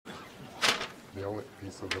the only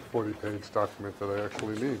piece of the 40-page document that I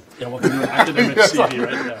actually need. Yeah, well, your academic CV,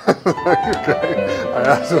 right? Yeah. Okay.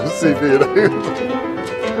 I have some CV and I believe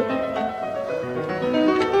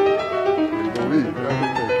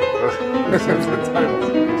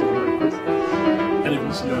And if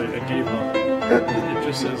you see, I gave up. It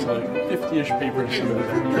just says like 50-ish papers submitted.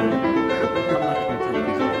 I'm not going to take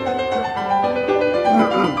these.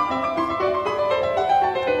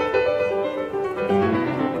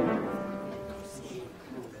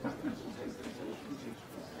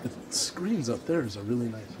 The screens up there is a really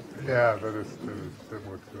nice. Yeah, that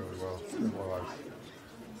works really well.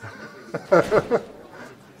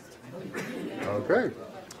 Okay.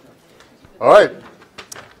 All right.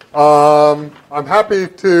 I'm happy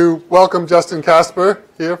to welcome Justin Casper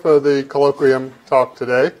here for the colloquium talk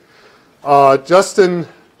today. Justin,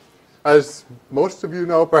 as most of you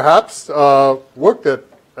know perhaps, worked at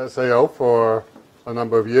SAO for a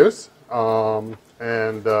number of years,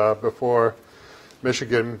 and before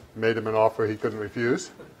Michigan made him an offer he couldn't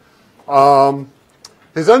refuse.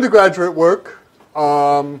 His undergraduate work,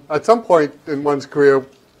 at some point in one's career,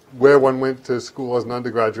 where one went to school as an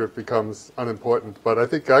undergraduate becomes unimportant. But I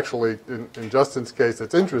think actually, in Justin's case,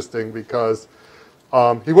 it's interesting because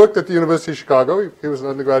he worked at the University of Chicago. He was an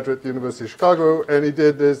undergraduate at the University of Chicago, and he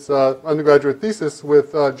did his undergraduate thesis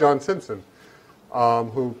with John Simpson,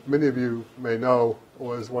 who many of you may know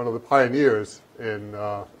was one of the pioneers in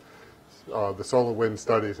the solar wind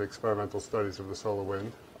studies, experimental studies of the solar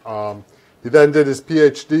wind. He then did his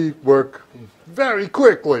PhD work very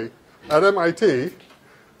quickly at MIT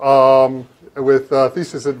with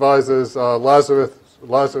thesis advisors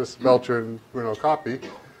Lazarus, Melcher, and Bruno Coppi.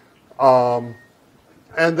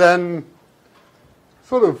 And then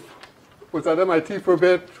sort of was at MIT for a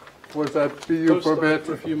bit, was at BU for a bit,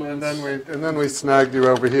 for a few months. and then we snagged you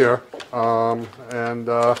over here.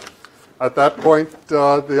 At that point,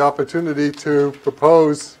 the opportunity to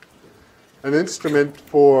propose an instrument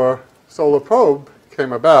for solar probe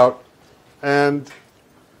came about, and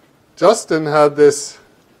Justin had this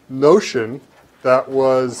notion that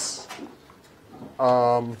was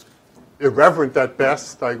irreverent at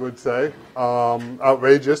best, I would say,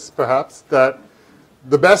 outrageous perhaps, that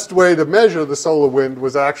the best way to measure the solar wind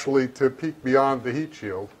was actually to peek beyond the heat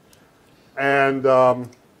shield. And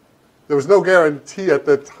there was no guarantee at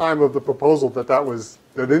the time of the proposal that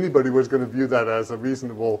anybody was going to view that as a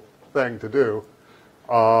reasonable thing to do.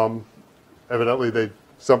 Evidently,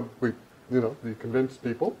 we convinced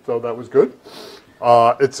people, so that was good.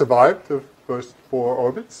 It survived the first 4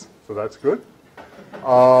 orbits, so that's good.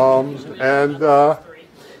 I'm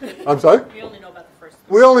sorry? We only know about the first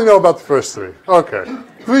 3. We only know about the first 3. Okay.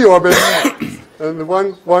 3 orbits and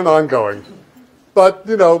one ongoing. But,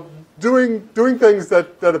 doing things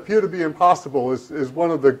that appear to be impossible is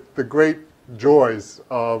one of the great joys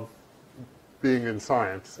of being in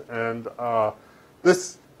science. And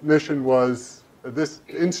this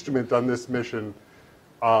instrument on this mission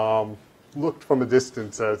looked from a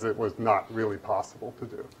distance as it was not really possible to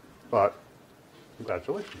do. But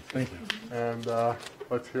congratulations. Thank you. And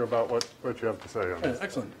let's hear about what you have to say on this.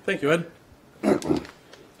 Excellent. Thank you, Ed.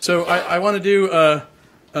 So I want to do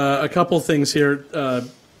a couple things here.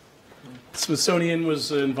 Smithsonian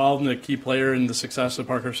was involved and a key player in the success of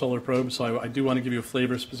Parker Solar Probe, so I do want to give you a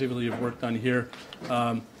flavor specifically of work done here.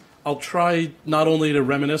 I'll try not only to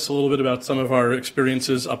reminisce a little bit about some of our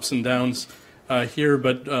experiences, ups and downs here,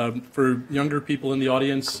 but for younger people in the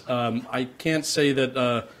audience, I can't say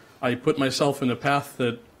that I put myself in a path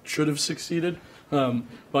that should have succeeded,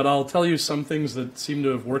 but I'll tell you some things that seem to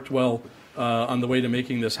have worked well on the way to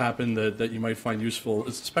making this happen that you might find useful,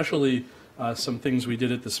 especially some things we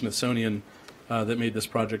did at the Smithsonian that made this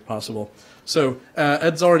project possible. So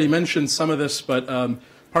Ed's already mentioned some of this, but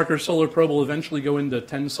Parker Solar Probe will eventually go into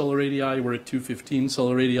 10 solar radii. We're at 215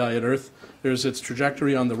 solar radii at Earth. There's its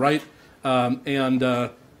trajectory on the right.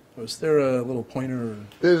 Was there a little pointer?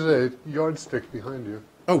 There's a yardstick behind you.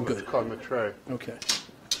 Oh, good. It's on the tray. Okay.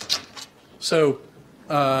 So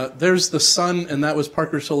there's the sun, and that was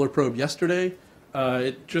Parker Solar Probe yesterday.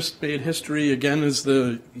 It just made history again as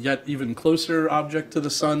the yet even closer object to the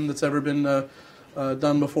sun that's ever been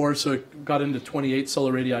done before. So it got into 28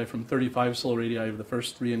 solar radii from 35 solar radii of the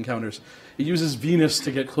first 3 encounters. It uses Venus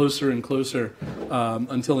to get closer and closer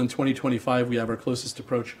until in 2025 we have our closest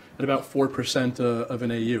approach at about 4% of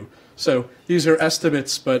an AU. So these are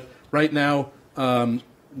estimates, but right now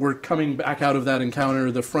we're coming back out of that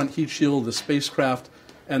encounter. The front heat shield, the spacecraft,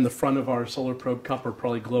 and the front of our solar probe cup are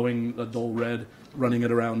probably glowing a dull red, running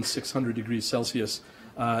at around 600 degrees Celsius.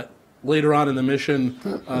 Later on in the mission,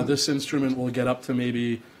 this instrument will get up to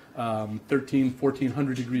maybe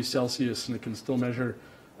 1400 degrees Celsius, and it can still measure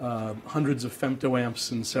hundreds of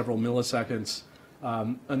femtoamps in several milliseconds,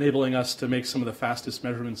 enabling us to make some of the fastest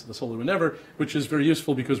measurements of the solar wind ever, which is very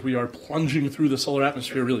useful because we are plunging through the solar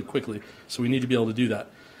atmosphere really quickly, so we need to be able to do that.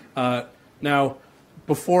 Now,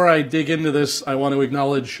 before I dig into this, I want to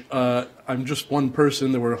acknowledge I'm just one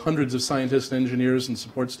person. There were hundreds of scientists and engineers and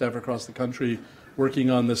support staff across the country working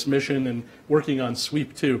on this mission and working on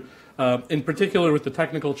SWEAP too. In particular, with the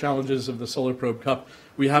technical challenges of the Solar Probe Cup,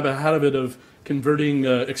 we have a habit of converting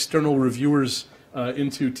external reviewers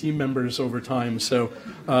into team members over time. So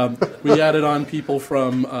we added on people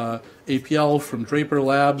from APL, from Draper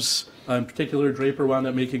Labs. In particular, Draper wound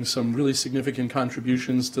up making some really significant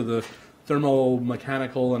contributions to the thermal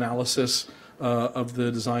mechanical analysis of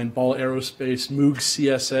the design. Ball Aerospace, Moog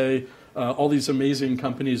CSA, all these amazing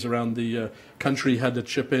companies around the country had to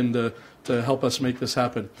chip in to help us make this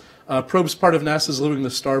happen. Probe's part of NASA's Living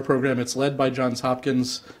the Star program. It's led by Johns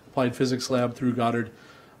Hopkins Applied Physics Lab through Goddard.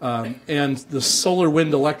 And the solar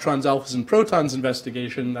wind electrons, alphas, and protons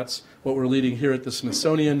investigation, that's what we're leading here at the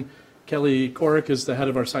Smithsonian. Kelly Korick is the head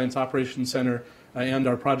of our Science Operations Center and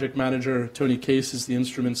our project manager. Tony Case is the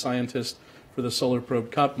instrument scientist for the Solar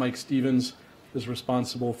Probe Cup. Mike Stevens is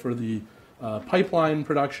responsible for the pipeline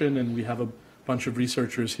production, and we have a bunch of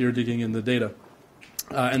researchers here digging in the data.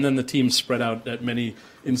 And then the team spread out at many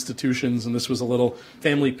institutions, and this was a little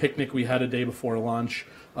family picnic we had a day before launch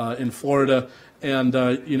in Florida. And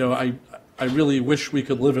you know, I really wish we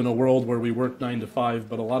could live in a world where we work 9 to 5,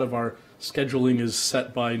 but a lot of our scheduling is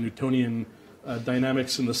set by Newtonian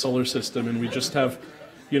dynamics in the solar system, and we just have,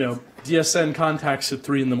 you know, DSN contacts at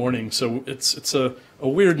 3 in the morning. So it's a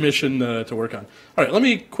weird mission to work on. All right, let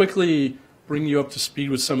me quickly bring you up to speed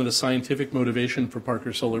with some of the scientific motivation for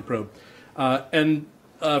Parker Solar Probe.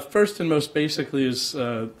 First and most basically is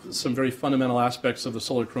some very fundamental aspects of the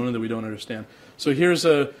solar corona that we don't understand. So here's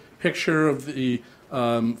a picture of the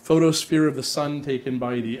photosphere of the sun taken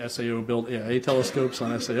by the SAO-built AIA telescopes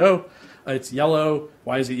on SAO. It's yellow.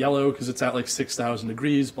 Why is it yellow? Because it's at like 6,000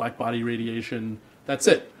 degrees, black body radiation. That's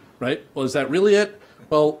it, right? Well, is that really it?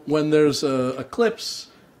 Well, when there's an eclipse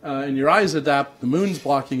and your eyes adapt, the moon's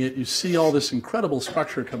blocking it, you see all this incredible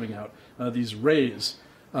structure coming out, these rays.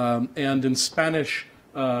 And in Spanish,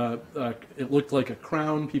 it looked like a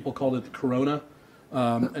crown. People called it the corona.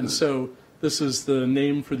 And so this is the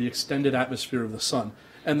name for the extended atmosphere of the sun.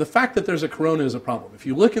 And the fact that there's a corona is a problem. If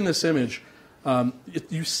you look in this image,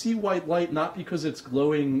 you see white light not because it's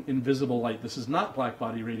glowing invisible light. This is not black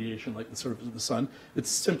body radiation like the surface of the sun. It's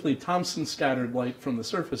simply Thomson scattered light from the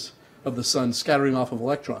surface of the sun scattering off of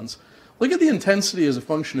electrons. Look at the intensity as a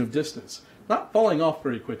function of distance. Not falling off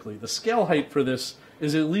very quickly. The scale height for this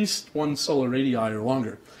is at least 1 solar radii or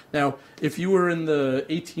longer. Now, if you were in the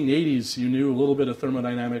 1880s, you knew a little bit of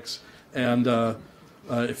thermodynamics, and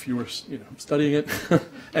if you were studying it,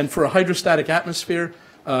 and for a hydrostatic atmosphere,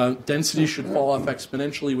 density should fall off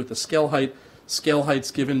exponentially with the scale height. Scale height's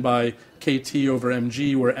given by kT over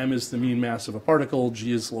mg, where m is the mean mass of a particle,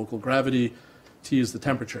 g is local gravity, T is the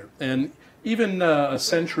temperature. And even a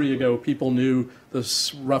century ago, people knew the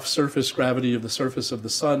rough surface gravity of the surface of the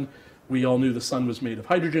sun. We all knew the sun was made of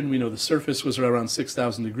hydrogen. We know the surface was around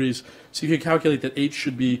 6,000 degrees. So you could calculate that h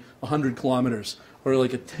should be 100 kilometers, or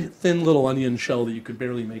like a thin little onion shell that you could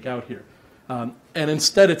barely make out here. And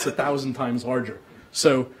instead, it's 1,000 times larger.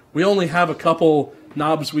 So we only have a couple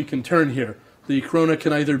knobs we can turn here. The corona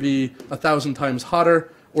can either be 1,000 times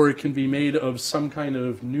hotter, or it can be made of some kind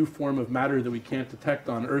of new form of matter that we can't detect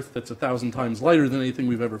on Earth that's 1,000 times lighter than anything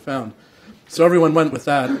we've ever found. So everyone went with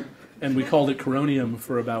that, and we called it coronium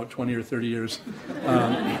for about 20 or 30 years.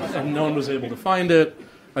 And no one was able to find it.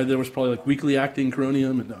 There was probably like weakly acting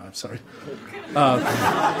coronium. No, I'm sorry.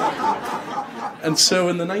 And so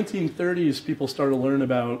in the 1930s, people started to learn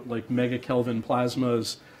about like megakelvin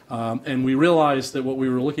plasmas, and we realized that what we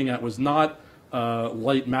were looking at was not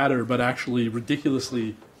light matter, but actually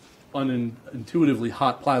ridiculously unintuitively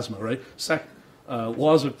hot plasma, right?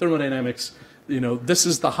 Laws of thermodynamics, this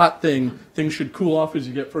is the hot thing. Things should cool off as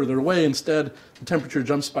you get further away. Instead, the temperature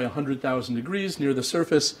jumps by 100,000 degrees near the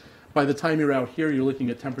surface. By the time you're out here, you're looking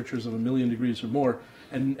at temperatures of 1,000,000 degrees or more.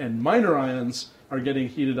 And minor ions are getting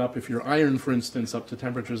heated up, if you're iron, for instance, up to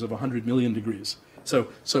temperatures of 100 million degrees. So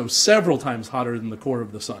several times hotter than the core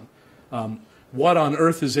of the sun. What on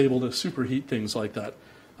Earth is able to superheat things like that?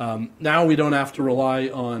 Now we don't have to rely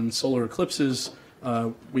on solar eclipses.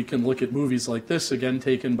 We can look at movies like this, again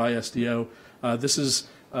taken by SDO. This is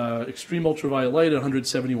extreme ultraviolet light at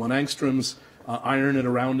 171 angstroms, iron at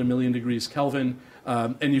around 1,000,000 degrees Kelvin.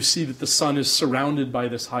 And you see that the sun is surrounded by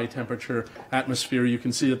this high temperature atmosphere. You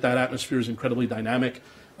can see that atmosphere is incredibly dynamic.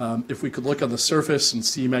 If we could look on the surface and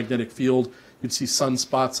see magnetic field, you'd see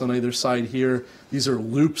sunspots on either side here. These are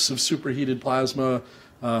loops of superheated plasma.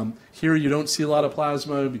 Here you don't see a lot of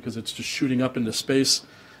plasma because it's just shooting up into space.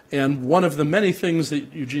 And one of the many things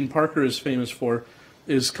that Eugene Parker is famous for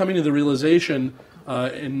is coming to the realization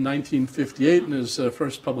in 1958 in his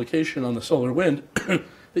first publication on the solar wind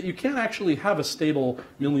that you can't actually have a stable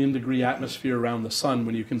million-degree atmosphere around the sun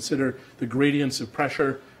when you consider the gradients of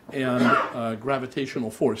pressure and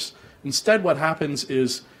gravitational force. Instead, what happens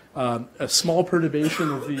is a small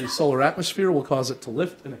perturbation of the solar atmosphere will cause it to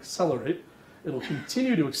lift and accelerate. It'll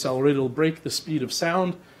continue to accelerate. It'll break the speed of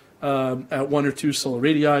sound at 1 or 2 solar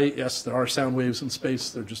radii. Yes, there are sound waves in space.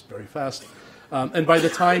 They're just very fast. And by the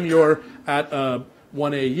time you're at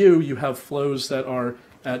 1 AU, you have flows that are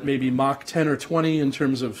at maybe Mach 10 or 20 in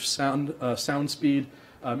terms of sound speed.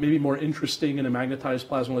 Maybe more interesting in a magnetized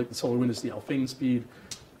plasma like the solar wind is the Alfvén speed.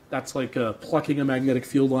 That's like plucking a magnetic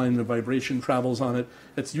field line and the vibration travels on it.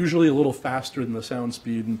 It's usually a little faster than the sound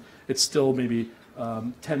speed, and it's still maybe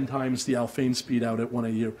 10 times the Alfvén speed out at 1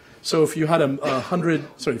 AU. So if you had if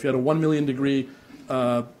you had a 1 million degree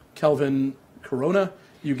Kelvin corona,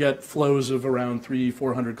 you get flows of around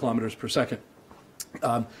 300-400 kilometers per second.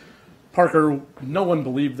 Parker, no one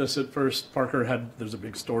believed this at first. There's a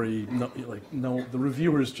big story, the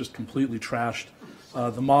reviewers just completely trashed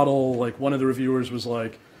the model. Like one of the reviewers was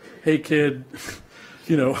like, hey kid,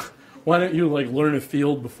 why don't you learn a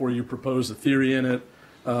field before you propose a theory in it?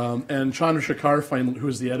 And Chandrasekhar, who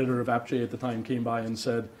was the editor of AppJ at the time, came by and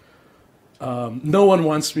said, no one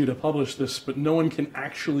wants me to publish this, but no one can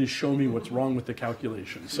actually show me what's wrong with the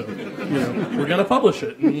calculation. So, we're going to publish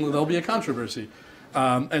it, and there'll be a controversy.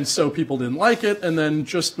 And so people didn't like it, and then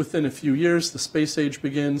just within a few years, the space age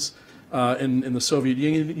begins. In the Soviet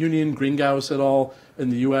Union, Gringaus et al. In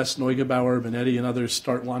the U.S., Neugebauer, Benetti, and others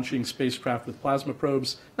start launching spacecraft with plasma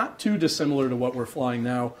probes, not too dissimilar to what we're flying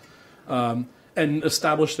now, and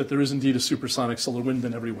establish that there is indeed a supersonic solar wind,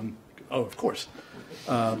 and everyone, of course,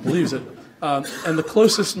 believes it. And the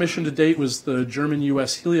closest mission to date was the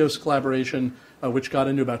German-U.S. Helios collaboration, which got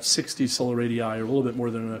into about 60 solar radii, or a little bit more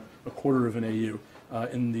than a quarter of an AU,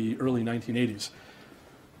 in the early 1980s.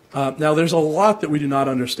 Now, there's a lot that we do not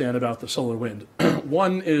understand about the solar wind.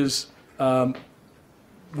 One is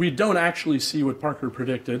we don't actually see what Parker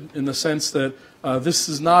predicted in the sense that this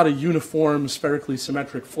is not a uniform, spherically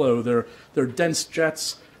symmetric flow. They're dense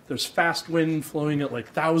jets. There's fast wind flowing at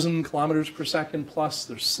 1,000 kilometers per second plus.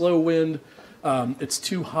 There's slow wind. It's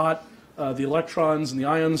too hot. The electrons and the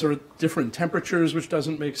ions are at different temperatures, which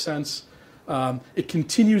doesn't make sense. It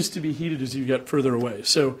continues to be heated as you get further away.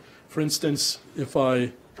 So, for instance, if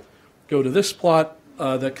I go to this plot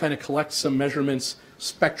that kind of collects some measurements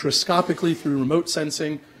spectroscopically through remote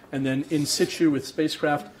sensing and then in situ with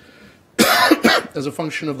spacecraft as a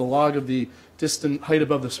function of the log of the distant height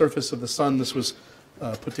above the surface of the sun. This was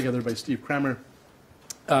put together by Steve Kramer.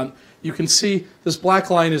 You can see this black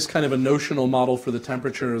line is kind of a notional model for the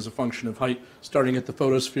temperature as a function of height, starting at the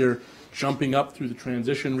photosphere, jumping up through the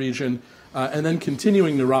transition region, and then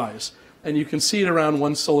continuing to rise. And you can see it around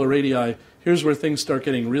 1 solar radii. Here's where things start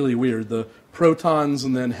getting really weird. The protons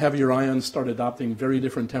and then heavier ions start adopting very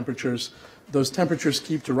different temperatures. Those temperatures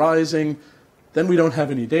keep rising. Then we don't have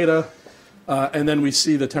any data. And then we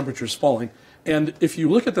see the temperatures falling. And if you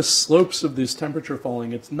look at the slopes of this temperature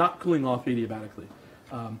falling, it's not cooling off adiabatically.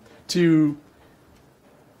 To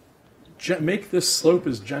make this slope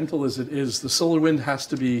as gentle as it is, the solar wind has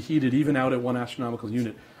to be heated even out at 1 astronomical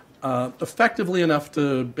unit. Effectively enough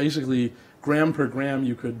to basically gram per gram,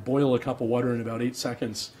 you could boil a cup of water in about 8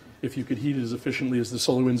 seconds if you could heat it as efficiently as the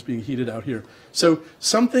solar wind's being heated out here. So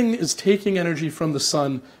something is taking energy from the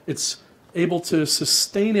sun. It's able to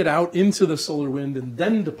sustain it out into the solar wind and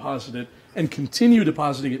then deposit it and continue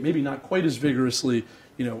depositing it, maybe not quite as vigorously,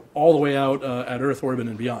 all the way out at Earth orbit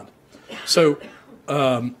and beyond. So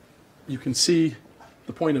you can see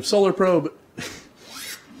the point of solar probe.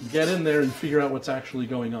 Get in there and figure out what's actually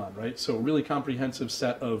going on, right? So a really comprehensive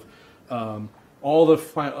set of all the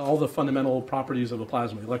fundamental properties of a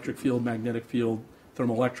plasma: electric field, magnetic field,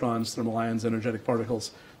 thermal electrons, thermal ions, energetic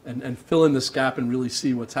particles, and fill in this gap and really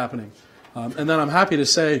see what's happening. And then I'm happy to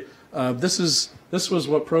say this was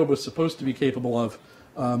what probe was supposed to be capable of.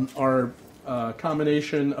 Our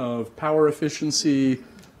combination of power efficiency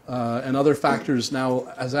and other factors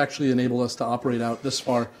now has actually enabled us to operate out this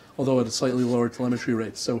far, although at a slightly lower telemetry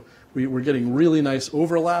rate. So we're getting really nice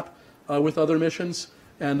overlap with other missions.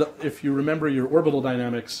 And if you remember your orbital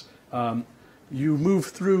dynamics, you move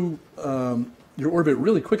through your orbit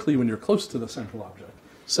really quickly when you're close to the central object.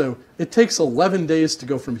 So it takes 11 days to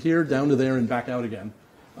go from here down to there and back out again.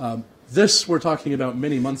 This, we're talking about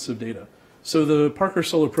many months of data. So the Parker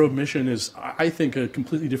Solar Probe mission is, I think, a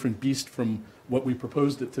completely different beast from what we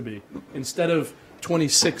proposed it to be. Instead of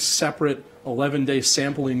 26 separate 11-day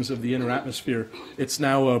samplings of the inner atmosphere, it's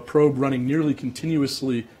now a probe running nearly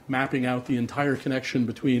continuously, mapping out the entire connection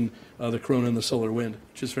between the corona and the solar wind,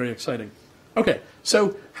 which is very exciting. Okay,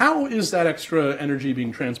 so how is that extra energy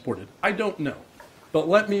being transported? I don't know. But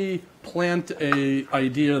let me plant an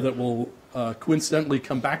idea that we'll coincidentally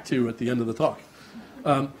come back to at the end of the talk.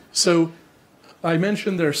 So I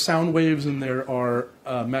mentioned there are sound waves, and there are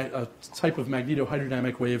a type of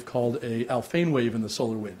magnetohydrodynamic wave called a Alfvén wave in the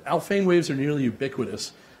solar wind. Alfvén waves are nearly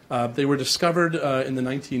ubiquitous. They were discovered in the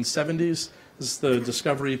 1970s. This is the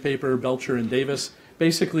discovery paper, Belcher and Davis,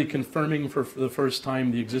 basically confirming for the first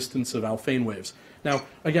time the existence of Alfvén waves. Now,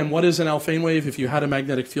 again, what is an Alfvén wave? If you had a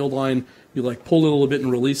magnetic field line, you like pulled it a little bit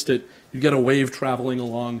and released it, you get a wave traveling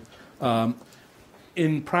along.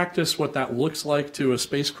 In practice, what that looks like to a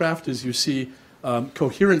spacecraft is you see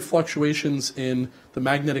coherent fluctuations in the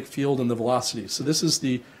magnetic field and the velocity. So this is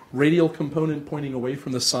the radial component pointing away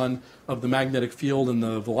from the sun of the magnetic field and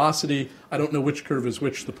the velocity. I don't know which curve is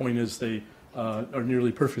which. The point is they are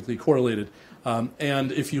nearly perfectly correlated.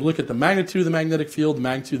 And if you look at the magnitude of the magnetic field, the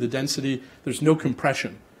magnitude of the density, there's no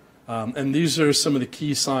compression. And these are some of the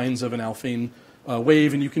key signs of an Alfvén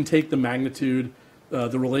wave. And you can take the magnitude,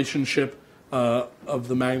 the relationship of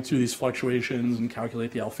the magnitude of these fluctuations and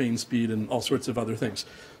calculate the Alfvén speed and all sorts of other things.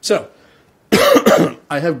 So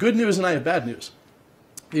I have good news and I have bad news.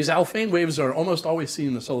 These Alfvén waves are almost always seen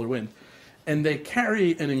in the solar wind, and they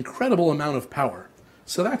carry an incredible amount of power.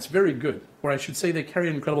 So that's very good, or I should say they carry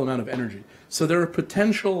an incredible amount of energy. So they're a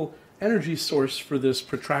potential energy source for this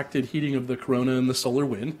protracted heating of the corona and the solar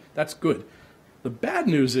wind. That's good. The bad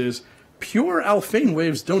news is pure Alfvén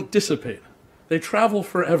waves don't dissipate. They travel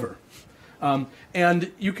forever.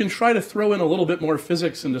 And you can try to throw in a little bit more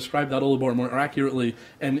physics and describe that a little bit more accurately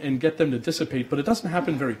and get them to dissipate, but it doesn't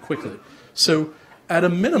happen very quickly. So at a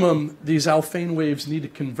minimum, these Alfvén waves need to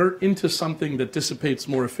convert into something that dissipates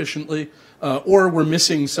more efficiently, or we're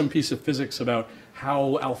missing some piece of physics about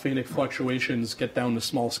how Alfvénic fluctuations get down to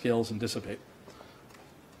small scales and dissipate.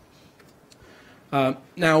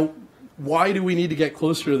 Now, why do we need to get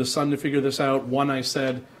closer to the sun to figure this out? One, I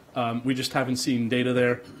said, we just haven't seen data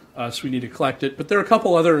there. So we need to collect it. But there are a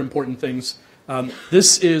couple other important things.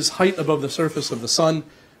 This is height above the surface of the sun.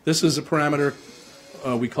 This is a parameter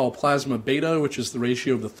we call plasma beta, which is the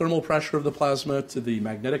ratio of the thermal pressure of the plasma to the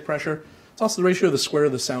magnetic pressure. It's also the ratio of the square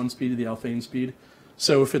of the sound speed to the Alfvén speed.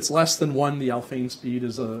 So if it's less than 1, the Alfvén speed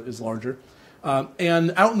is larger.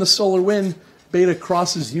 And out in the solar wind, beta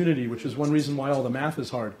crosses unity, which is one reason why all the math is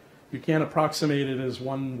hard. You can't approximate it as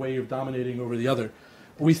one wave dominating over the other.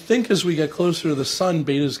 We think as we get closer to the sun,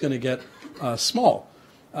 beta is going to get small.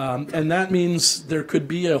 And that means there could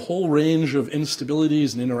be a whole range of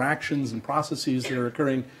instabilities and interactions and processes that are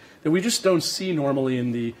occurring that we just don't see normally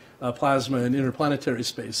in the plasma and interplanetary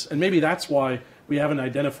space. And maybe that's why we haven't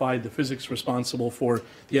identified the physics responsible for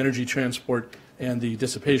the energy transport and the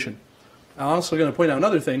dissipation. I'm also going to point out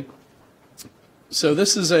another thing. So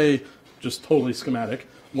this is a just totally schematic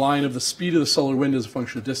line of the speed of the solar wind as a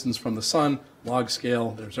function of distance from the sun, log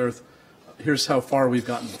scale, there's Earth. Here's how far we've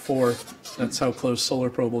gotten before. That's how close solar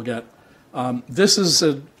probe will get. This is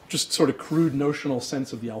a just sort of crude notional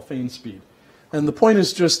sense of the Alfvén speed. And the point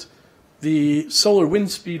is just the solar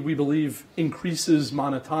wind speed, we believe, increases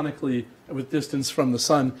monotonically with distance from the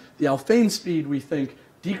sun. The Alfvén speed, we think,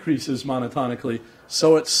 decreases monotonically.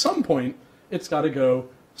 So at some point, it's got to go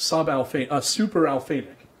super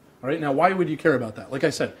Alfvénic. All right, now why would you care about that? Like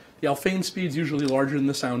I said, the Alfvén speed is usually larger than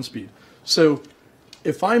the sound speed. So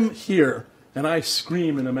if I'm here and I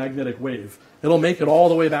scream in a magnetic wave, it'll make it all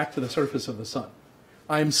the way back to the surface of the sun.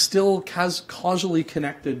 I'm still causally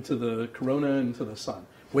connected to the corona and to the sun.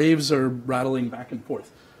 Waves are rattling back and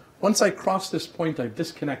forth. Once I cross this point, I've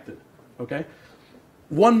disconnected. Okay?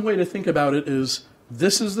 One way to think about it is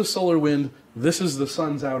this is the solar wind, this is the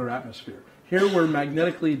sun's outer atmosphere. Here we're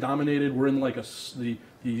magnetically dominated. We're in like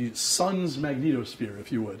the sun's magnetosphere,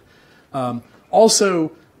 if you would.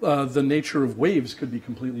 Also, the nature of waves could be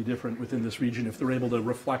completely different within this region if they're able to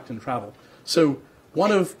reflect and travel. So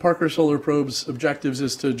one of Parker Solar Probe's objectives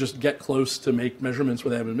is to just get close to make measurements where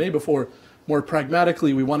they haven't been made before. More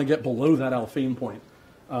pragmatically, we want to get below that Alfvén point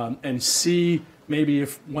and see maybe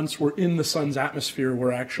if once we're in the sun's atmosphere,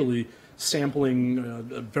 we're actually sampling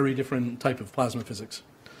a very different type of plasma physics.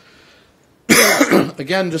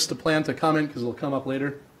 Again, just to plant a comment because it'll come up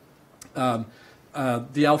later. The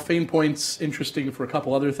Alfvén point's interesting for a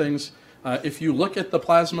couple other things. If you look at the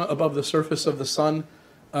plasma above the surface of the sun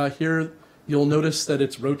here, you'll notice that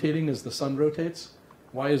it's rotating as the sun rotates.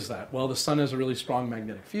 Why is that? Well, the sun has a really strong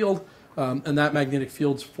magnetic field, and that magnetic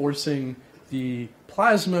field's forcing the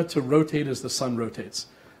plasma to rotate as the sun rotates.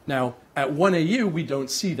 Now, at 1 AU, we don't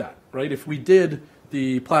see that, right? If we did,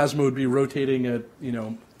 the plasma would be rotating at,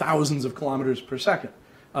 thousands of kilometers per second.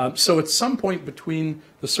 So at some point between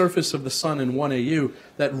the surface of the sun and 1 AU,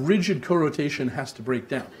 that rigid co-rotation has to break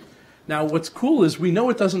down. Now, what's cool is we know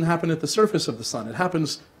it doesn't happen at the surface of the sun. It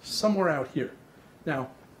happens somewhere out here. Now,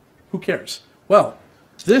 who cares? Well,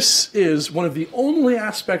 this is one of the only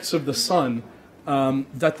aspects of the sun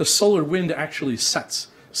that the solar wind actually sets.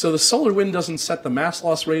 So the solar wind doesn't set the mass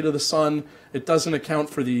loss rate of the sun. It doesn't account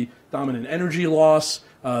for the dominant energy loss,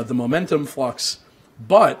 the momentum flux,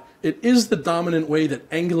 but it is the dominant way that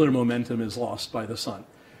angular momentum is lost by the sun.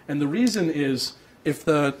 And the reason is if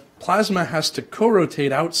the plasma has to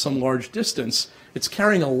co-rotate out some large distance, it's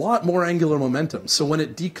carrying a lot more angular momentum. So when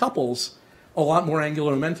it decouples, a lot more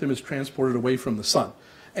angular momentum is transported away from the sun.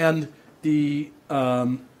 And the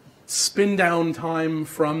spin down time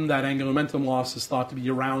from that angular momentum loss is thought to be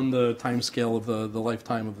around the time scale of the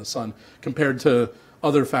lifetime of the sun compared to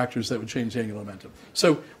other factors that would change angular momentum.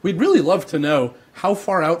 So we'd really love to know how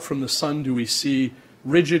far out from the sun do we see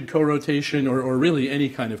rigid co-rotation or really any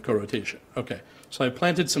kind of co-rotation. Okay, so I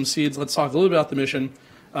planted some seeds. Let's talk a little bit about the mission.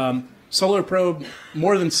 Solar probe,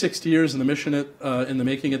 more than 60 years in the mission in the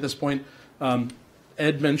making at this point.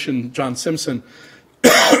 Ed mentioned John Simpson.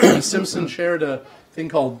 Simpson chaired a thing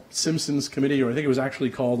called Simpson's Committee, or I think it was actually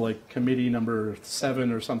called like Committee Number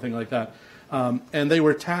 7 or something like that. And they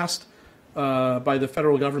were tasked by the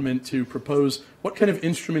federal government to propose what kind of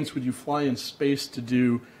instruments would you fly in space to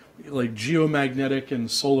do like geomagnetic and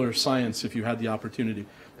solar science if you had the opportunity.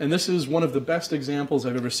 And this is one of the best examples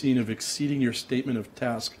I've ever seen of exceeding your statement of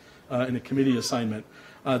task in a committee assignment.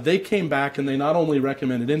 They came back and they not only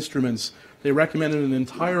recommended instruments, they recommended an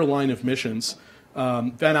entire line of missions.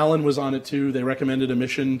 Van Allen was on it too. They recommended a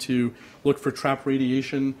mission to look for trapped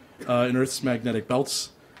radiation in Earth's magnetic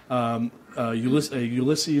belts, a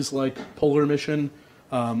Ulysses-like polar mission,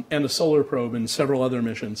 and a solar probe and several other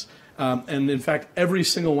missions. And in fact, every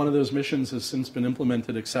single one of those missions has since been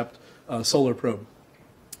implemented except solar probe.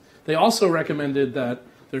 They also recommended that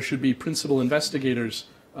there should be principal investigators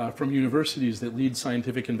from universities that lead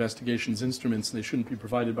scientific investigations instruments, and they shouldn't be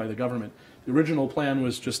provided by the government. The original plan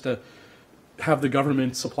was just to have the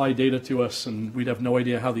government supply data to us, and we'd have no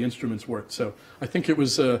idea how the instruments worked. So I think it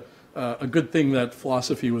was a good thing that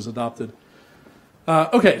philosophy was adopted.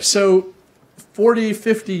 Okay, so 40,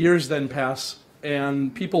 50 years then pass,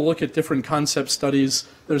 and people look at different concept studies.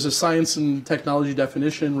 There's a science and technology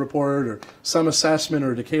definition report or some assessment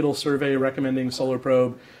or decadal survey recommending solar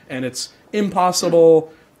probe, and it's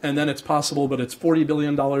impossible, and then it's possible, but it's $40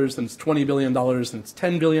 billion, then it's $20 billion, then it's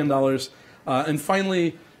 $10 billion. And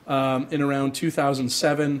finally, in around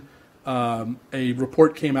 2007, a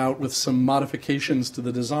report came out with some modifications to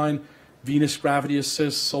the design. Venus gravity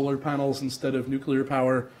assist, solar panels instead of nuclear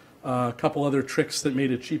power, a couple other tricks that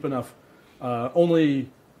made it cheap enough. Only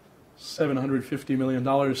 $750 million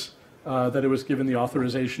that it was given the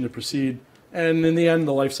authorization to proceed. And in the end,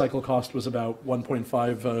 the life cycle cost was about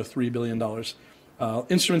 $1.53 billion.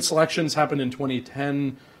 Instrument selections happened in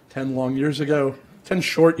 2010, 10 long years ago, 10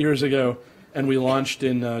 short years ago, and we launched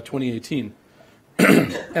in 2018.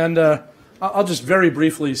 And I'll just very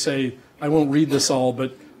briefly say, I won't read this all,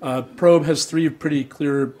 but probe has three pretty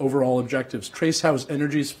clear overall objectives. Trace how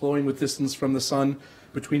energy is flowing with distance from the sun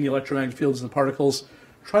between the electromagnetic fields and the particles.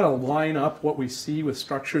 Try to line up what we see with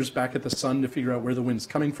structures back at the sun to figure out where the wind's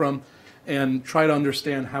coming from, and try to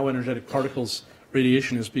understand how energetic particles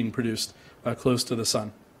radiation is being produced close to the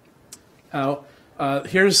sun. Now,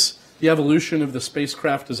 here's the evolution of the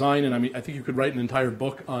spacecraft design, and I think you could write an entire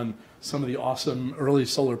book on some of the awesome early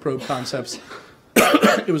solar probe concepts.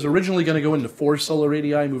 It was originally going to go into 4 solar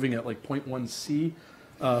radii, moving at like 0.1 C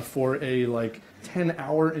for a like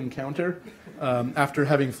 10-hour encounter. After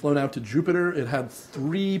having flown out to Jupiter, it had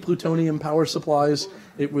 3 plutonium power supplies.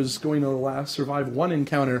 It was going to survive 1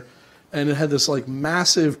 encounter, and it had this like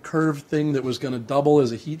massive curved thing that was going to double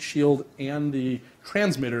as a heat shield and the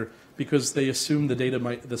transmitter, because they assumed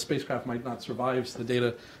the spacecraft might not survive, so the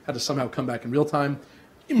data had to somehow come back in real time.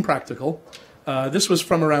 Impractical. This was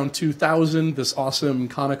from around 2000, this awesome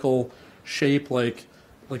conical shape like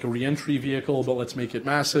a reentry vehicle, but let's make it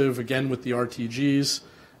massive, again with the RTGs.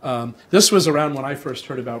 This was around when I first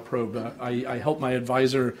heard about probe. I helped my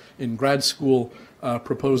advisor in grad school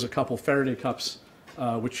propose a couple Faraday cups,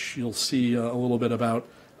 which you'll see a little bit about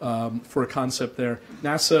for a concept there.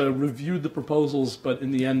 NASA reviewed the proposals, but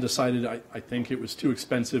in the end decided, I think it was too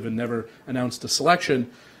expensive and never announced a selection.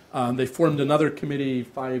 They formed another committee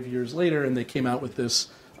 5 years later, and they came out with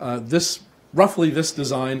roughly this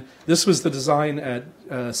design. This was the design at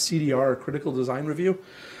CDR, Critical Design Review.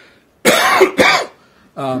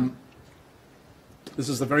 This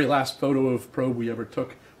is the very last photo of probe we ever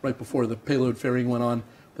took right before the payload fairing went on.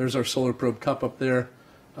 There's our solar probe cup up there.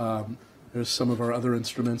 There's some of our other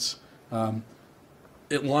instruments.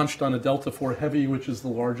 It launched on a Delta IV Heavy, which is the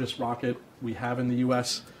largest rocket we have in the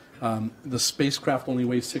U.S. The spacecraft only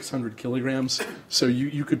weighs 600 kilograms, so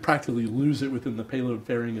you could practically lose it within the payload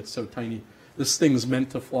fairing. It's so tiny. This thing's meant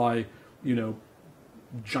to fly,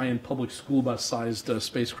 giant public school bus-sized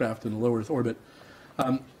spacecraft in low Earth orbit.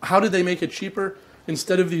 How did they make it cheaper?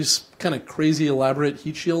 Instead of these kind of crazy elaborate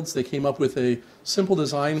heat shields, they came up with a simple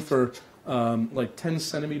design for like 10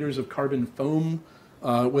 centimeters of carbon foam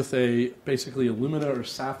with basically alumina or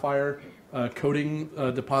sapphire coating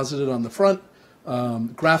deposited on the front,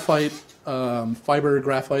 graphite, fiber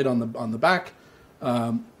graphite on the back,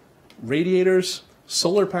 radiators,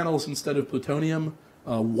 solar panels instead of plutonium,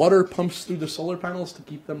 water pumps through the solar panels to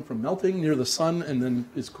keep them from melting near the sun, and then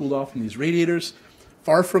is cooled off in these radiators.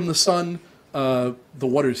 Far from the sun, the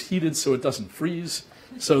water's heated so it doesn't freeze.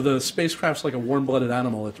 So the spacecraft's like a warm-blooded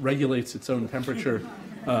animal. It regulates its own temperature.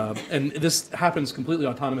 And this happens completely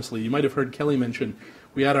autonomously. You might have heard Kelly mention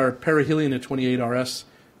we had our perihelion at 28 RS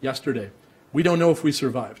yesterday. We don't know if we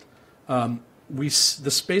survived.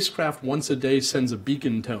 The spacecraft once a day sends a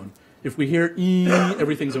beacon tone. If we hear E,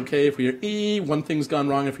 everything's okay. If we hear E, one thing's gone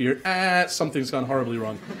wrong. If we hear ah, something's gone horribly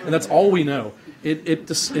wrong. And that's all we know. It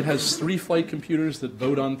has 3 flight computers that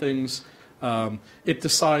vote on things. It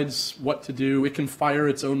decides what to do. It can fire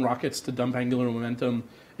its own rockets to dump angular momentum.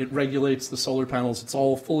 It regulates the solar panels. It's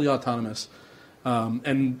all fully autonomous.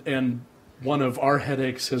 And one of our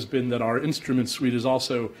headaches has been that our instrument suite is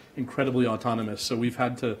also incredibly autonomous. So we've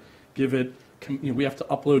had to give it, we have to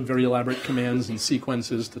upload very elaborate commands and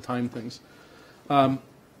sequences to time things.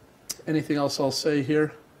 Anything else I'll say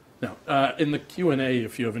here? No. In the Q&A,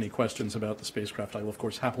 if you have any questions about the spacecraft, I will, of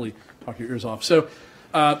course, happily talk your ears off. So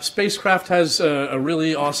spacecraft has a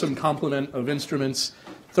really awesome complement of instruments: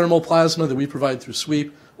 thermal plasma that we provide through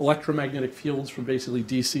SWEAP, electromagnetic fields from basically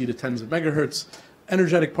DC to tens of megahertz,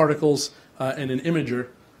 energetic particles, and an imager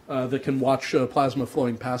that can watch plasma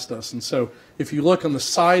flowing past us. And so if you look on the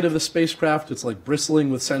side of the spacecraft, it's like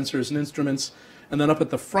bristling with sensors and instruments. And then up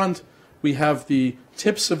at the front, we have the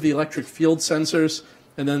tips of the electric field sensors,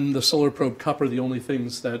 and then the solar probe cup are the only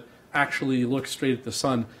things that actually look straight at the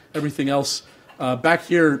sun. Everything else, back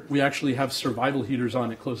here, we actually have survival heaters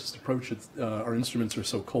on at closest approach. Our instruments are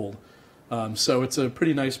so cold. So it's a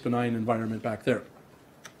pretty nice, benign environment back there.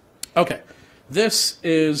 Okay, this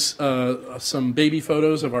is some baby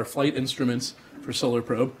photos of our flight instruments for solar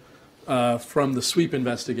probe from the SWEAP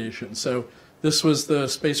investigation. So this was the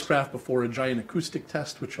spacecraft before a giant acoustic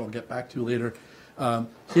test, which I'll get back to later.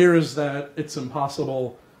 Here is that It's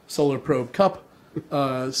Impossible solar probe cup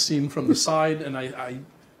seen from the side, and I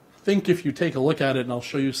think if you take a look at it, and I'll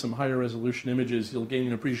show you some higher resolution images, you'll gain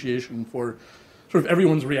an appreciation for sort of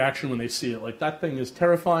everyone's reaction when they see it. Like, that thing is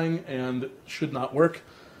terrifying and should not work.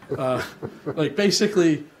 Like,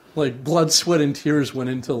 basically, like, blood, sweat, and tears went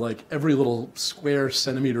into like every little square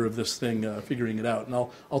centimeter of this thing, figuring it out. And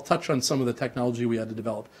I'll touch on some of the technology we had to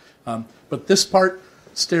develop. But this part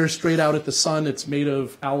stares straight out at the sun. It's made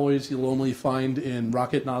of alloys you'll only find in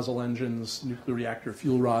rocket nozzle engines, nuclear reactor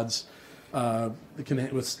fuel rods. It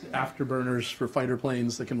can with afterburners for fighter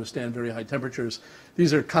planes that can withstand very high temperatures.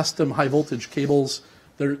 These are custom high voltage cables.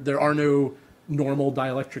 There are no normal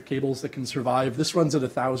dielectric cables that can survive. This runs at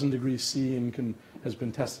 1,000 degrees C and has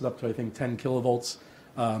been tested up to, I think, 10 kilovolts.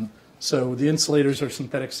 So the insulators are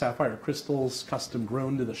synthetic sapphire crystals, custom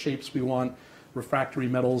grown to the shapes we want. Refractory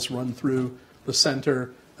metals run through the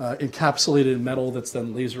center, encapsulated in metal that's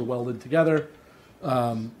then laser welded together.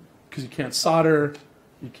 Because you can't solder,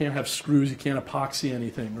 you can't have screws, you can't epoxy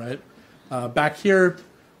anything, right? Back here,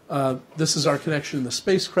 this is our connection in the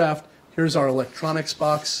spacecraft. Here's our electronics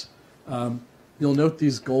box. You'll note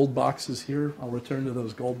these gold boxes here. I'll return to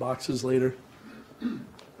those gold boxes later.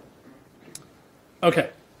 Okay,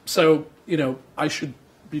 so, I should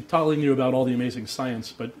be telling you about all the amazing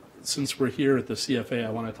science, but since we're here at the CFA,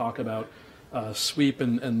 I want to talk about SWEAP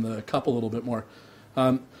and the cup a little bit more.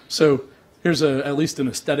 So here's at least an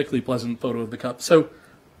aesthetically pleasant photo of the cup. So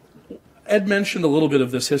Ed mentioned a little bit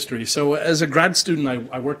of this history. So as a grad student,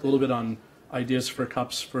 I worked a little bit on ideas for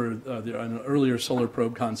cups for an earlier solar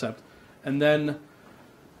probe concept. And then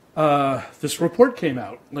this report came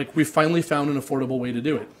out. Like, we finally found an affordable way to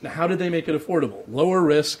do it. Now, how did they make it affordable? Lower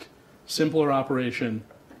risk, simpler operation,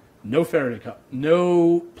 no Faraday cup,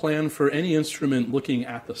 no plan for any instrument looking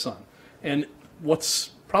at the sun. And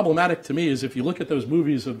what's problematic to me is if you look at those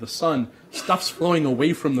movies of the sun, stuff's flowing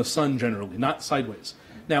away from the sun generally, not sideways.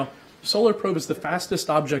 Now, solar probe is the fastest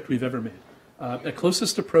object we've ever made. At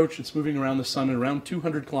closest approach, it's moving around the sun at around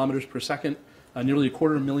 200 kilometers per second, nearly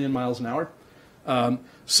 250,000 miles an hour.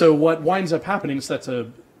 So what winds up happening is that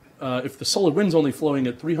if the solar wind's only flowing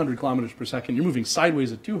at 300 kilometers per second, you're moving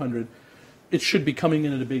sideways at 200, it should be coming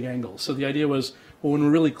in at a big angle. So the idea was, well, when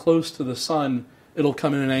we're really close to the sun, it'll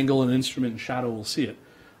come in an angle and an instrument in shadow will see it.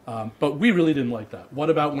 But we really didn't like that. What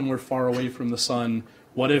about when we're far away from the sun?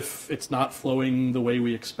 What if it's not flowing the way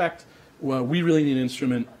we expect? Well, we really need an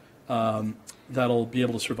instrument that'll be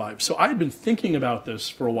able to survive. So I had been thinking about this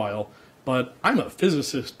for a while, but I'm a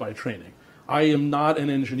physicist by training. I am not an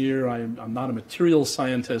engineer. I'm not a materials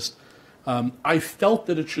scientist. I felt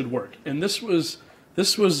that it should work, and this was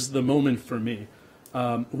the moment for me.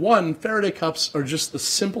 One, Faraday cups are just the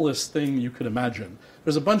simplest thing you could imagine.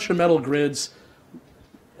 There's a bunch of metal grids.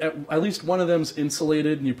 At least one of them's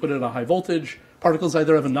insulated, and you put it at a high voltage. Particles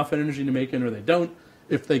either have enough energy to make it or they don't.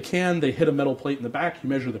 If they can, they hit a metal plate in the back. You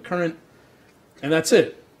measure the current, and that's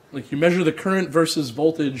it. Like, you measure the current versus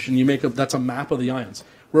voltage, and that's a map of the ions.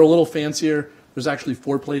 We're a little fancier. There's actually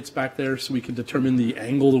 4 plates back there, so we can determine the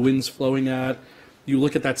angle the wind's flowing at. You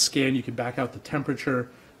look at that scan, you can back out the temperature.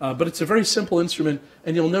 But it's a very simple instrument,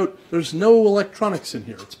 and you'll note there's no electronics in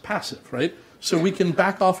here. It's passive, right? So we can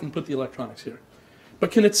back off and put the electronics here. But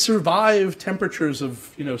can it survive temperatures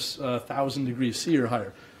of 1,000 degrees C or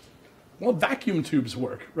higher? Well, vacuum tubes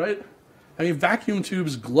work, right? I mean, vacuum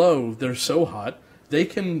tubes glow. They're so hot.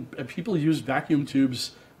 People use vacuum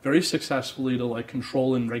tubes very successfully to like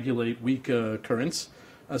control and regulate weak currents.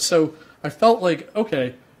 So I felt like,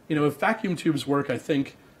 okay, if vacuum tubes work, I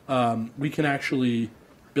think we can actually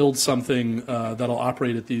build something that'll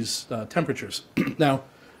operate at these temperatures. Now,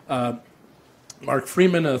 Mark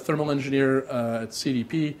Freeman, a thermal engineer at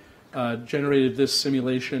CDP, generated this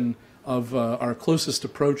simulation of our closest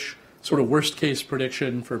approach, sort of worst case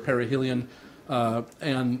prediction for perihelion.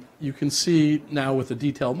 And you can see now with the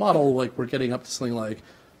detailed model, like we're getting up to something like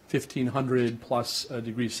 1,500 plus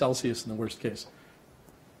degrees Celsius in the worst case.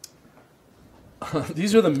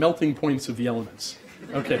 These are the melting points of the elements.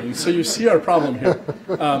 Okay, so you see our problem here.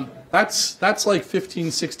 That's like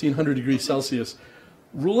 1,600 degrees Celsius.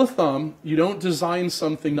 Rule of thumb, you don't design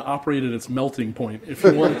something to operate at its melting point if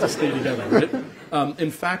you want it to stay together, right?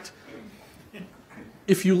 In fact,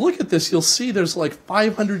 if you look at this, you'll see there's like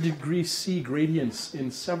 500 degrees C gradients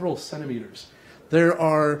in several centimeters. There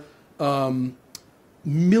are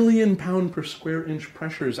million pound per square inch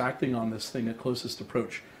pressures acting on this thing at closest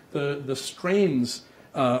approach. The strains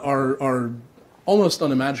are almost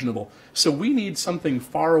unimaginable. So we need something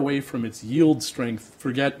far away from its yield strength,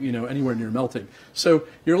 forget anywhere near melting. So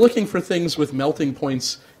you're looking for things with melting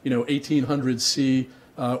points 1800 C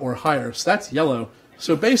or higher. So that's yellow.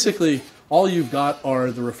 So basically all you've got are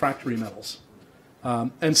the refractory metals.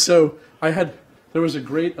 And so there was a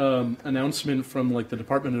great announcement from like the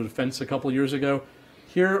Department of Defense a couple years ago.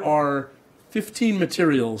 Here are 15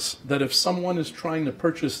 materials that if someone is trying to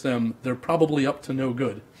purchase them, they're probably up to no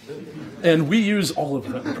good. And we use all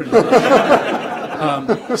of them pretty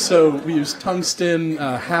much. So we use tungsten,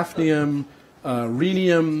 hafnium,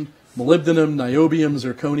 rhenium, molybdenum, niobium,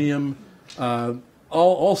 zirconium,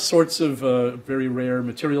 all sorts of very rare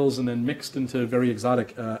materials and then mixed into very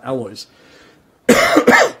exotic alloys.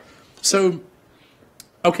 So,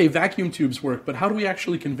 okay, vacuum tubes work, but how do we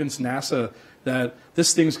actually convince NASA that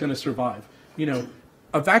this thing's going to survive?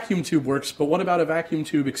 A vacuum tube works, but what about a vacuum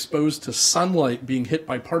tube exposed to sunlight being hit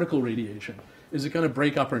by particle radiation? Is it going to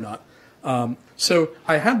break up or not? So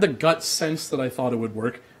I had the gut sense that I thought it would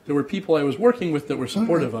work. There were people I was working with that were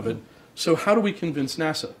supportive of it. So how do we convince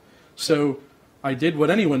NASA? So I did what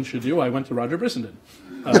anyone should do. I went to Roger Brissenden,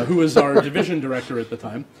 who was our division director at the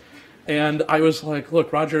time. And I was like,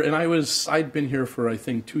 look, Roger, and I'd been here for, I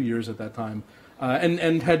think, 2 years at that time,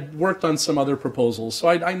 and had worked on some other proposals. So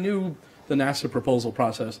I knew the NASA proposal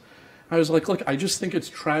process. I was like, look, I just think it's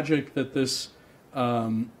tragic that this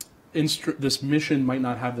mission might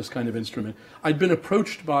not have this kind of instrument. I'd been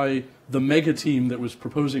approached by the mega team that was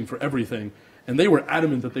proposing for everything, and they were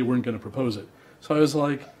adamant that they weren't going to propose it. So I was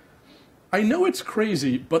like, I know it's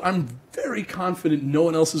crazy, but I'm very confident no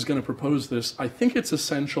one else is going to propose this. I think it's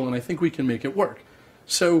essential, and I think we can make it work.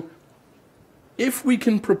 So if we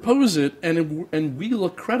can propose it and we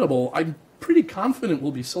look credible, I'm pretty confident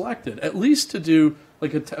we'll be selected, at least to do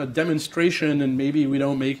like a demonstration, and maybe we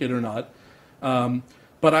don't make it or not.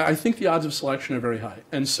 But I think the odds of selection are very high.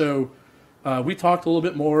 And so we talked a little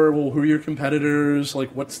bit more. Well, who are your competitors? Like,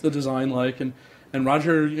 what's the design like? And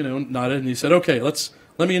Roger, nodded, and he said, okay, let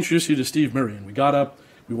me introduce you to Steve Murray. And we got up,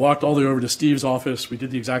 we walked all the way over to Steve's office. We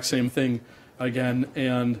did the exact same thing again.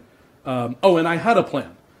 And and I had a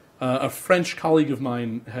plan. A French colleague of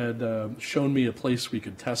mine had shown me a place we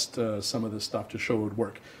could test some of this stuff to show it would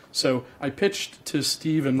work. So I pitched to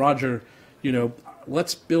Steve and Roger,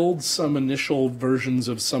 let's build some initial versions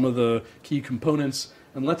of some of the key components,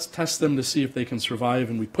 and let's test them to see if they can survive.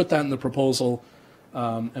 And we put that in the proposal,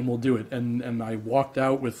 and we'll do it. And I walked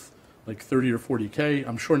out with like 30 or 40K.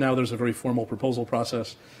 I'm sure now there's a very formal proposal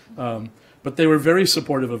process. But they were very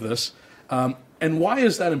supportive of this. And why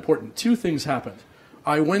is that important? Two things happened.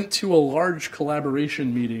 I went to a large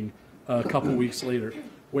collaboration meeting a couple weeks later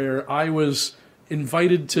where I was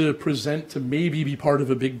invited to present to maybe be part of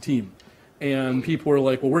a big team. And people were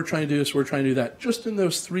like, well, we're trying to do this, we're trying to do that. Just in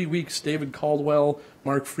those 3 weeks, David Caldwell,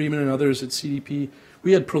 Mark Freeman, and others at CDP,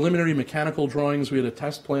 we had preliminary mechanical drawings, we had a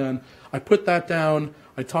test plan. I put that down.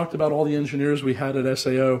 I talked about all the engineers we had at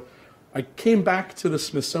SAO. I came back to the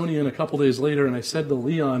Smithsonian a couple days later, and I said to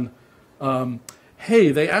Leon,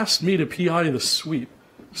 hey, they asked me to PI the SWEAP.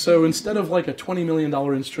 So instead of like a $20 million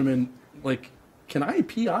instrument, like, can I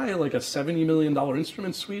PI like a $70 million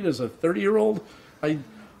instrument suite as a 30-year-old?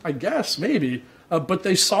 I guess, maybe. But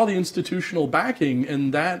they saw the institutional backing,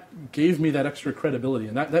 and that gave me that extra credibility,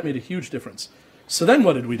 and that made a huge difference. So then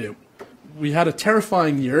what did we do? We had a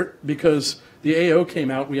terrifying year because the AO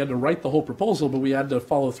came out. We had to write the whole proposal, but we had to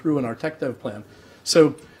follow through in our tech dev plan.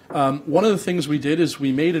 So one of the things we did is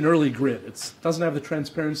we made an early grid. It doesn't have the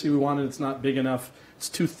transparency we wanted. It's not big enough. It's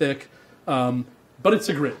too thick. But it's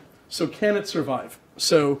a grid. So can it survive?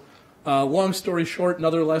 So long story short,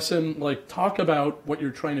 another lesson, like talk about what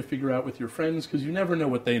you're trying to figure out with your friends because you never know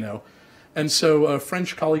what they know. And so a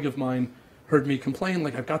French colleague of mine heard me complain,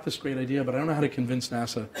 like, I've got this great idea, but I don't know how to convince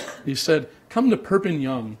NASA. He said, come to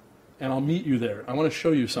Perpignan, and I'll meet you there. I want to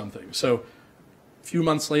show you something. So a few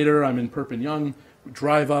months later, I'm in Perpignan,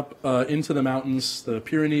 drive up into the mountains, the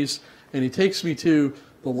Pyrenees, and he takes me to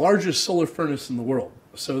the largest solar furnace in the world.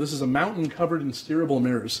 So this is a mountain covered in steerable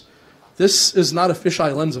mirrors. This is not a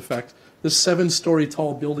fisheye lens effect. This 7-story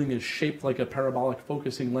tall building is shaped like a parabolic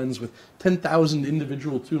focusing lens with 10,000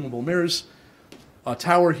 individual tunable mirrors. A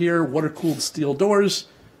tower here, water-cooled steel doors,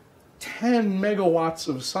 10 megawatts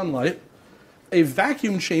of sunlight, a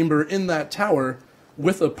vacuum chamber in that tower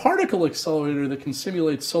with a particle accelerator that can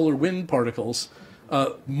simulate solar wind particles,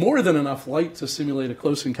 more than enough light to simulate a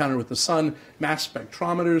close encounter with the sun, mass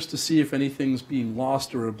spectrometers to see if anything's being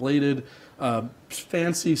lost or ablated,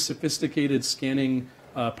 fancy, sophisticated scanning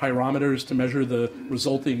pyrometers to measure the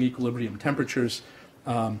resulting equilibrium temperatures.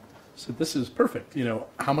 So this is perfect.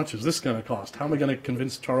 How much is this going to cost? How am I going to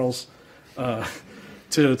convince Charles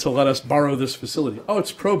to let us borrow this facility? Oh,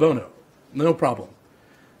 it's pro bono. No problem.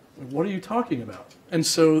 What are you talking about? And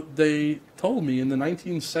so they told me in the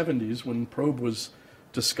 1970s when Probe was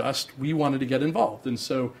discussed, we wanted to get involved. And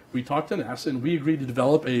so we talked to NASA and we agreed to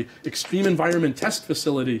develop a extreme environment test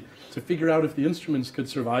facility to figure out if the instruments could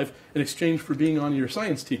survive in exchange for being on your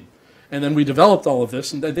science team. And then we developed all of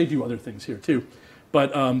this, and they do other things here too.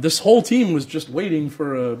 But this whole team was just waiting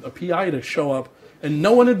for a PI to show up, and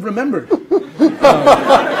no one had remembered.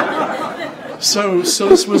 So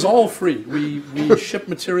this was all free. We shipped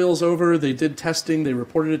materials over, they did testing, they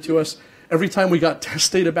reported it to us. Every time we got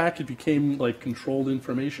test data back, it became like controlled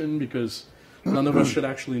information because none of us should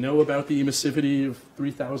actually know about the emissivity of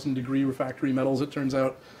 3,000 degree refractory metals, it turns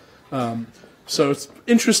out. So it's an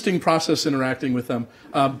interesting process interacting with them.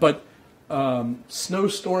 But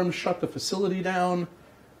snowstorms shut the facility down,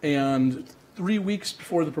 and 3 weeks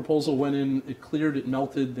before the proposal went in, it cleared, it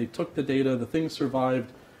melted, they took the data, the thing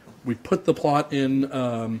survived. We put the plot in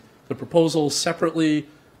the proposal separately.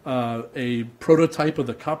 A prototype of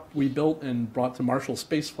the cup we built and brought to Marshall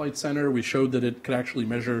Space Flight Center. We showed that it could actually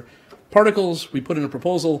measure particles. We put in a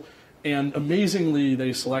proposal, and amazingly,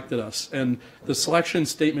 they selected us. And the selection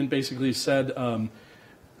statement basically said, an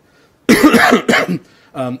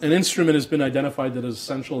instrument has been identified that is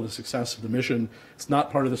essential to the success of the mission. It's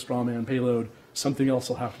not part of the strawman payload. Something else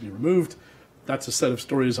will have to be removed. That's a set of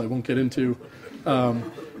stories I won't get into.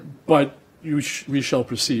 But we shall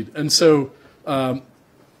proceed. And so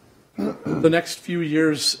the next few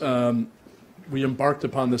years, we embarked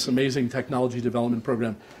upon this amazing technology development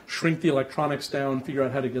program. Shrink the electronics down, figure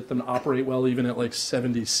out how to get them to operate well even at like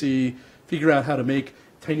 70 C, figure out how to make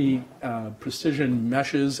tiny precision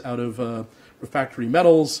meshes out of refractory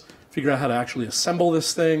metals, figure out how to actually assemble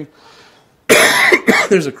this thing.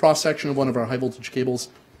 There's a cross-section of one of our high-voltage cables.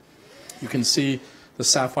 You can see the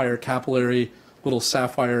sapphire capillary little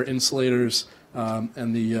sapphire insulators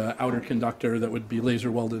and the outer conductor that would be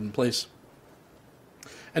laser welded in place.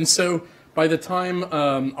 And so by the time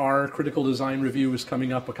our critical design review was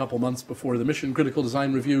coming up a couple months before the mission critical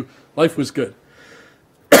design review, life was good.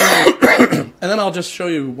 And then I'll just show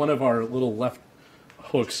you one of our little left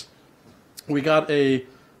hooks. We got a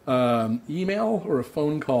email or a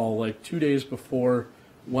phone call like 2 days before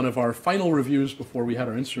one of our final reviews before we had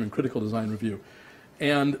our instrument critical design review.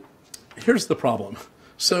 And here's the problem.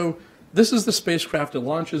 So this is the spacecraft that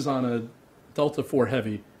launches on a Delta IV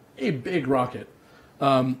Heavy, a big rocket.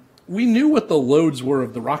 We knew what the loads were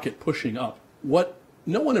of the rocket pushing up. What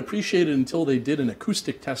no one appreciated until they did an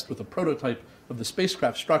acoustic test with a prototype of the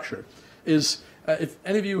spacecraft structure is, if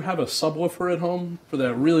any of you have a subwoofer at home for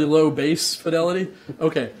that really low bass fidelity,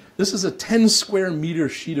 okay, this is a 10 square meter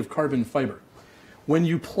sheet of carbon fiber. When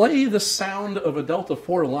you play the sound of a Delta IV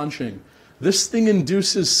launching, this thing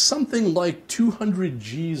induces something like 200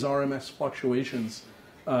 Gs RMS fluctuations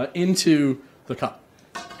into the cup.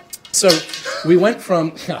 So we went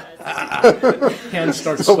from, hands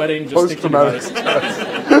start sweating just thinking about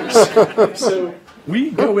it. So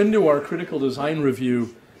we go into our critical design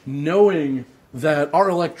review knowing that our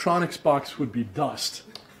electronics box would be dust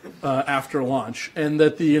after launch and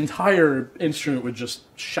that the entire instrument would just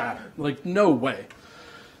shatter. Like, no way.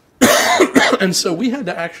 And so we had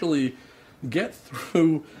to actually get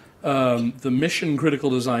through the mission critical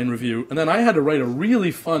design review, and then I had to write a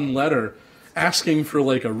really fun letter asking for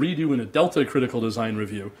like a redo in a Delta critical design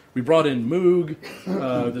review. We brought in Moog,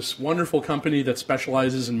 this wonderful company that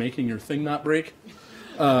specializes in making your thing not break,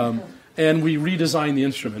 and we redesigned the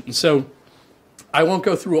instrument. And so I won't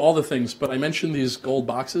go through all the things, but I mentioned these gold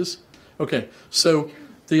boxes. Okay, so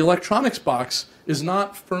the electronics box is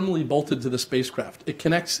not firmly bolted to the spacecraft. It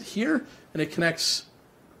connects here, and it connects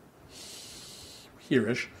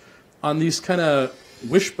here-ish on these kind of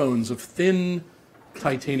wishbones of thin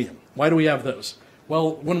titanium. Why do we have those?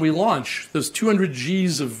 Well, when we launch, those 200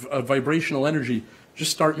 Gs of vibrational energy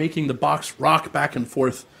just start making the box rock back and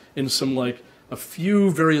forth in some like a few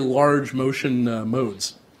very large motion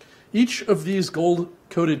modes. Each of these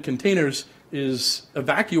gold-coated containers is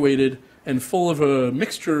evacuated and full of a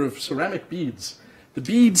mixture of ceramic beads. The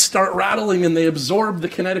beads start rattling and they absorb the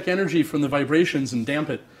kinetic energy from the vibrations and damp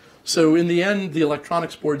it. So in the end, the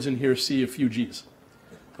electronics boards in here see a few Gs.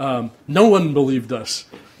 No one believed us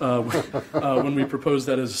when we proposed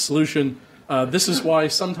that as a solution. This is why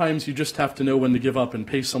sometimes you just have to know when to give up and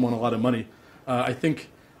pay someone a lot of money. I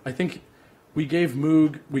think we gave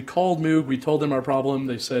Moog, we called Moog, we told them our problem.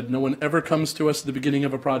 They said, no one ever comes to us at the beginning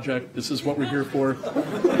of a project. This is what we're here for.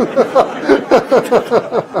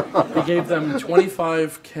 We gave them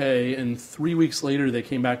 $25K, and 3 weeks later they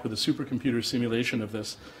came back with a supercomputer simulation of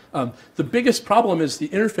this. The biggest problem is the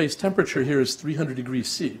interface temperature here is 300 degrees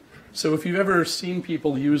C. So if you've ever seen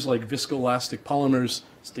people use like viscoelastic polymers,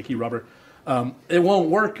 sticky rubber, it won't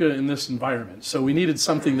work in this environment. So we needed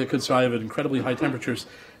something that could survive at incredibly high temperatures.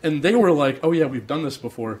 And they were like, oh yeah, we've done this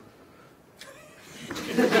before.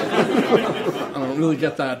 I don't really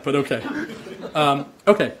get that, but okay.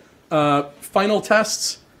 Final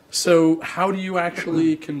tests. So how do you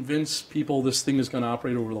actually convince people this thing is going to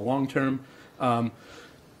operate over the long term?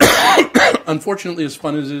 Unfortunately, as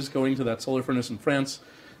fun as it is going to that solar furnace in France,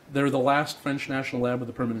 they're the last French national lab with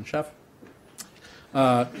a permanent chef.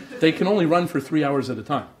 They can only run for 3 hours at a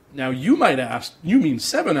time. Now, you might ask, you mean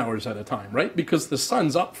 7 hours at a time, right? Because the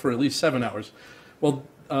sun's up for at least 7 hours. Well,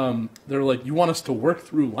 they're like, you want us to work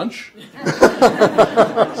through lunch?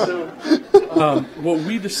 So what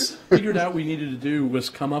we just figured out we needed to do was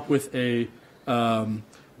come up with a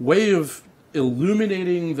way of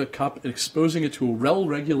illuminating the cup, exposing it to a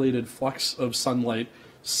well-regulated flux of sunlight,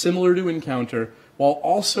 similar to Encounter, while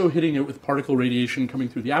also hitting it with particle radiation coming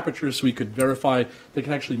through the aperture so we could verify they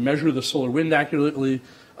can actually measure the solar wind accurately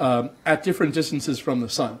at different distances from the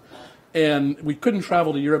sun. And we couldn't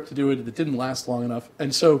travel to Europe to do it. It didn't last long enough.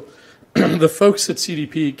 And so the folks at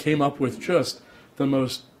CDP came up with just the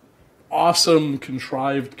most awesome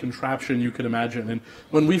contrived contraption you could imagine. And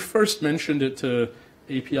when we first mentioned it to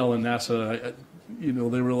APL and NASA,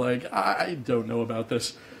 they were like, I don't know about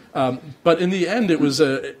this. But in the end, it was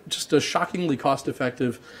just a shockingly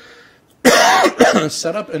cost-effective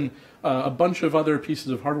setup, and a bunch of other pieces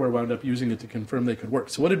of hardware wound up using it to confirm they could work.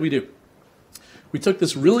 So what did we do? We took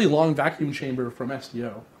this really long vacuum chamber from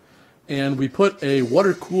SDO, and we put a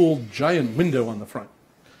water-cooled giant window on the front.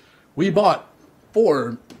 We bought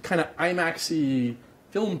 4 kind of IMAX-y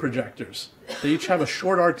film projectors. They each have a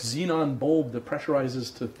short-arc xenon bulb that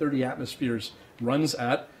pressurizes to 30 atmospheres, runs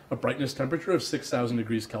at a brightness temperature of 6,000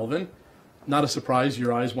 degrees Kelvin, not a surprise,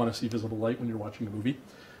 your eyes want to see visible light when you're watching a movie.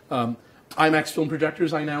 IMAX film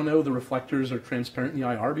projectors, I now know the reflectors are transparent in the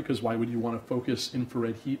IR because why would you want to focus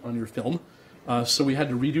infrared heat on your film? So we had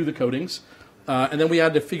to redo the coatings. And then we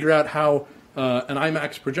had to figure out how an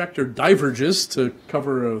IMAX projector diverges to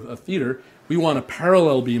cover a theater. We want a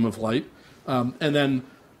parallel beam of light. And then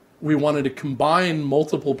we wanted to combine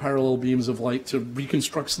multiple parallel beams of light to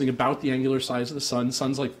reconstruct something about the angular size of the sun.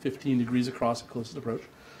 Sun's like 15 degrees across at closest approach.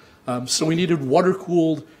 So we needed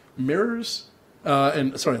water-cooled mirrors,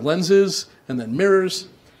 lenses, and then mirrors.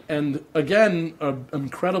 And again, an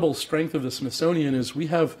incredible strength of the Smithsonian is we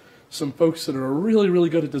have some folks that are really, really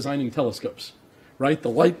good at designing telescopes, right? The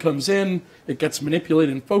light comes in, it gets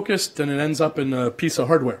manipulated and focused, and it ends up in a piece of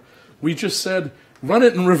hardware. We just said, run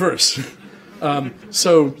it in reverse.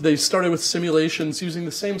 So they started with simulations using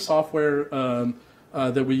the same software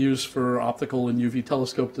that we use for optical and UV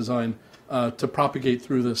telescope design to propagate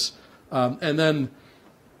through this. And then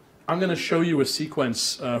I'm going to show you a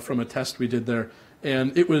sequence from a test we did there.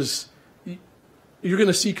 And it was, you're going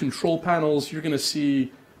to see control panels, you're going to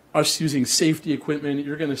see us using safety equipment,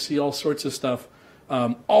 you're going to see all sorts of stuff.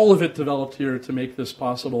 All of it developed here to make this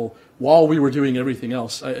possible while we were doing everything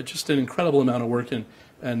else. Just an incredible amount of work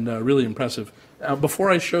and really impressive.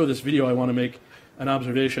 Before I show this video, I want to make an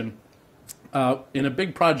observation. In a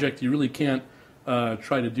big project, you really can't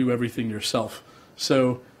try to do everything yourself.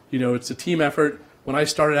 So, it's a team effort. When I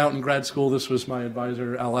started out in grad school, this was my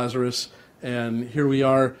advisor, Al Lazarus, and here we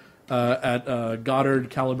are at Goddard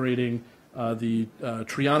calibrating the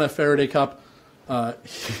Triana Faraday Cup.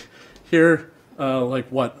 Here,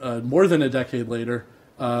 more than a decade later,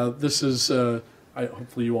 this is,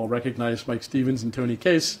 hopefully you all recognize Mike Stevens and Tony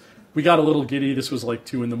Case. We got a little giddy. This was like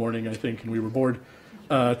 2 in the morning, I think, and we were bored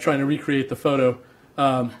trying to recreate the photo.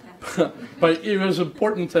 But it was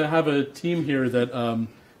important to have a team here that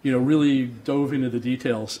really dove into the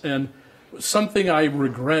details. And something I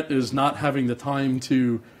regret is not having the time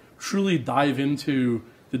to truly dive into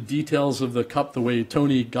the details of the cup the way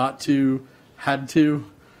Tony had to.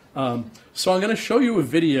 So I'm going to show you a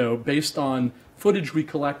video based on footage we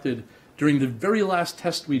collected during the very last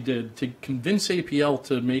test we did to convince APL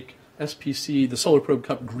to make SPC, the Solar Probe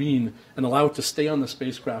Cup, green and allow it to stay on the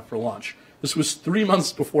spacecraft for launch. This was 3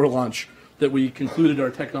 months before launch that we concluded our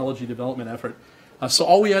technology development effort. So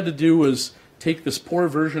all we had to do was take this poor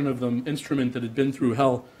version of the instrument that had been through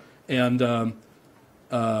hell and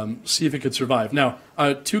see if it could survive. Now,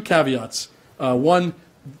 2 caveats. One,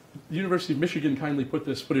 the University of Michigan kindly put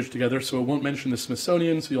this footage together, so it won't mention the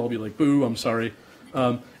Smithsonian, so you'll all be like, boo, I'm sorry.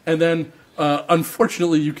 And then,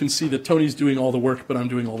 unfortunately, you can see that Tony's doing all the work, but I'm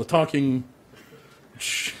doing all the talking.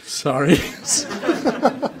 Sorry.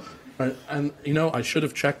 Right, and, I should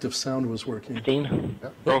have checked if sound was working.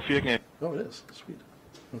 Oh, it is. Sweet.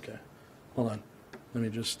 Okay. Hold on. Let me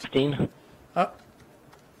just... Oh.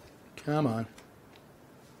 Come on.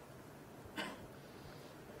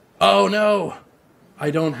 Oh, no. I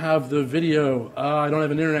don't have the video. I don't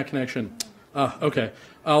have an internet connection. Okay.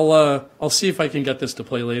 I'll see if I can get this to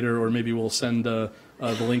play later, or maybe we'll send the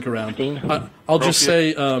link around. I'll just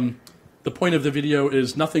say the point of the video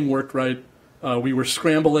is nothing worked right. We were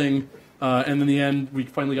scrambling, and in the end, we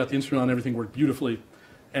finally got the instrument on. Everything worked beautifully.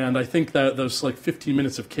 And I think that those 15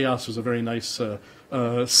 minutes of chaos was a very nice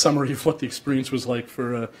summary of what the experience was like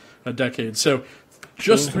for a decade. So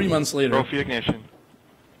just 3 months later,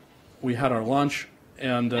 we had our launch.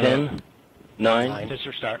 And 10, 9,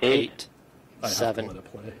 8, 7,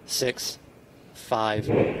 6, 5,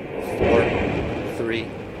 4, 3,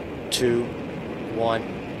 2,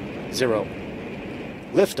 1, 0.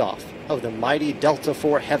 Liftoff of the mighty Delta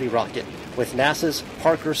IV Heavy rocket with NASA's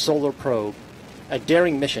Parker Solar Probe, a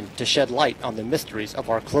daring mission to shed light on the mysteries of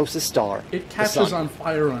our closest star, It catches on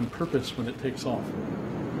fire on purpose when it takes off.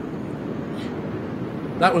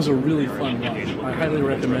 That was a really fun launch. I highly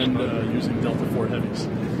recommend using Delta IV Heavies.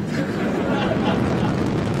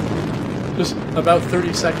 Just about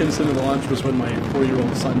 30 seconds into the launch was when my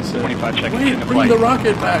 4-year-old son said, 25 seconds "Wait, into bring flight. the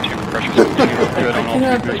rocket back." I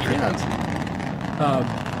can't.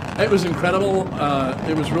 It was incredible.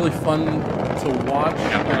 It was really fun to watch.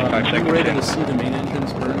 We were able to see the main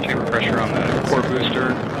engines burn. Chamber pressure on the core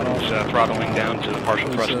booster is throttling down to the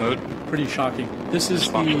partial thrust mode. Pretty shocking. This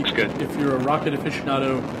is looks good. If you're a rocket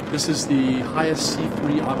aficionado, this is the highest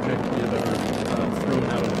C3 object we have ever thrown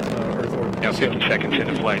out of Earth orbit. Now 50 seconds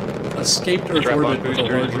into flight. Escaped Earth Strap-on orbit with a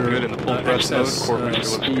booster is larger good in the full thrust mode. excess Core booster looks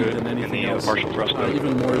speed good than in anything the else. partial thrust mode.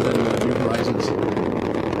 Even more than New Horizons.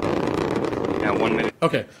 Now 1 minute.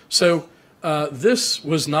 Okay, so this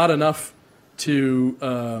was not enough to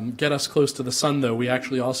get us close to the sun, though. We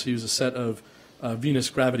actually also use a set of Venus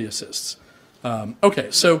gravity assists.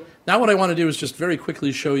 Okay, so now what I want to do is just very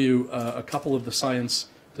quickly show you a couple of the science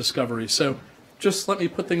discoveries. So just let me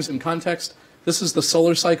put things in context. This is the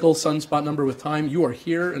solar cycle sunspot number with time. You are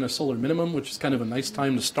here in a solar minimum, which is kind of a nice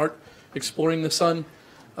time to start exploring the sun.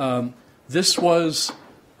 This was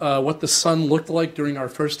what the sun looked like during our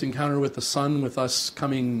first encounter with the sun, with us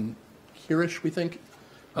coming here-ish, we think.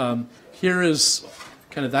 Here is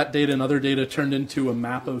kind of that data and other data turned into a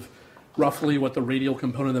map of roughly what the radial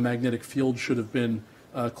component of the magnetic field should have been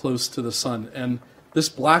close to the sun. And this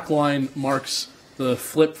black line marks the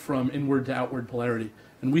flip from inward to outward polarity.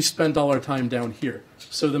 And we spent all our time down here.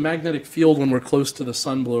 So the magnetic field, when we're close to the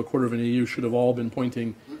sun, below 1/4 of an AU, should have all been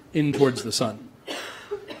pointing in towards the sun.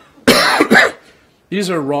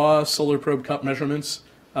 These are raw solar probe cup measurements.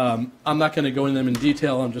 I'm not going to go into them in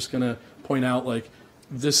detail. I'm just going to point out, like,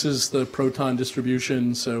 this is the proton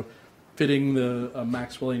distribution. So fitting the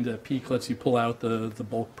Maxwellian to peak lets you pull out the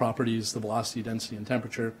bulk properties, the velocity, density, and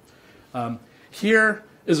temperature. Here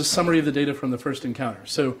is a summary of the data from the first encounter.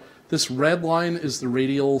 So this red line is the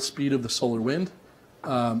radial speed of the solar wind.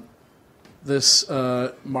 This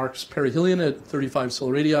marks perihelion at 35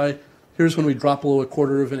 solar radii. Here's when we drop below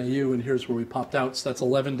 1/4 of an AU, and here's where we popped out. So that's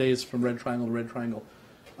 11 days from red triangle to red triangle.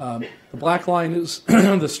 The black line is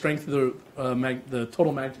the strength of the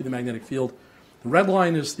total magnitude of the magnetic field. The red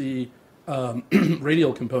line is the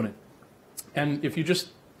radial component. And if you just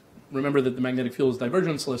remember that the magnetic field is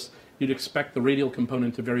divergenceless, you'd expect the radial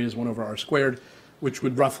component to vary as 1/r², which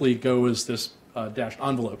would roughly go as this dashed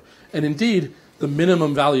envelope. And indeed, the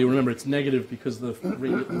minimum value, remember it's negative because the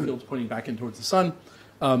radial field is pointing back in towards the sun,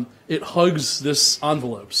 it hugs this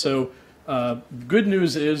envelope. So good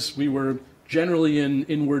news is we were generally in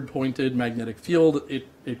inward pointed magnetic field.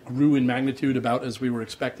 It grew in magnitude about as we were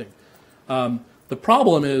expecting. The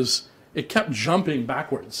problem is it kept jumping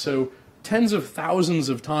backwards. So tens of thousands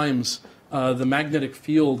of times the magnetic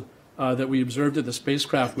field that we observed at the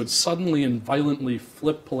spacecraft would suddenly and violently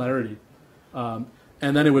flip polarity, and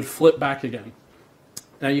then it would flip back again.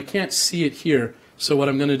 Now you can't see it here, so what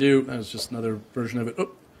I'm going to do is just another version of it. Oh.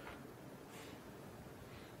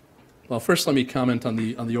 Well, first let me comment on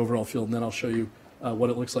the overall field, and then I'll show you what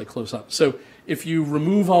it looks like close up. So if you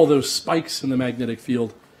remove all those spikes in the magnetic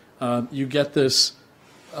field, you get this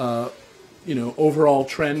overall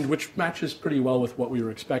trend, which matches pretty well with what we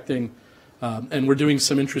were expecting. And we're doing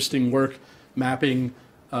some interesting work mapping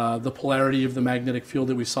the polarity of the magnetic field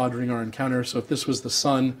that we saw during our encounter. So if this was the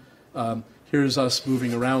sun, here's us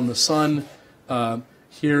moving around the sun.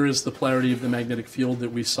 Here is the polarity of the magnetic field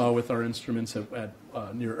that we saw with our instruments at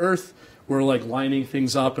near Earth. We're like lining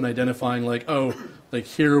things up and identifying like, oh, like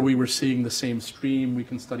here we were seeing the same stream. We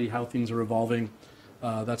can study how things are evolving.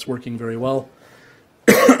 That's working very well.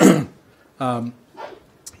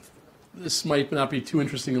 This might not be too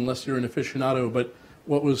interesting unless you're an aficionado, but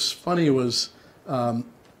what was funny was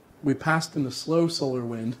we passed in the slow solar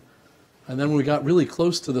wind, and then when we got really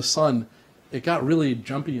close to the sun, it got really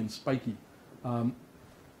jumpy and spiky.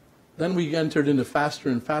 Then we entered into faster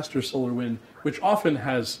and faster solar wind, which often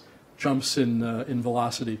has jumps in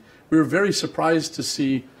velocity. We were very surprised to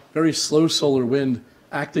see very slow solar wind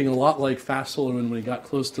acting a lot like fast solar wind when we got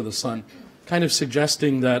close to the sun, kind of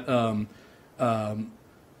suggesting that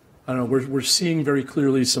I don't know, we're seeing very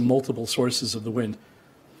clearly some multiple sources of the wind.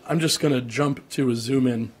 I'm just going to jump to a zoom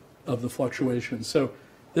in of the fluctuation. So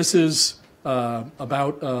this is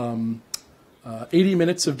about 80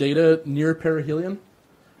 minutes of data near perihelion.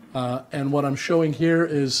 And what I'm showing here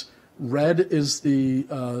is red is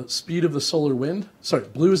the speed of the solar wind. Sorry,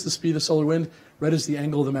 blue is the speed of the solar wind. Red is the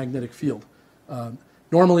angle of the magnetic field.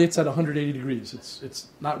 Normally it's at 180 degrees. It's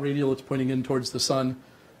not radial, it's pointing in towards the sun.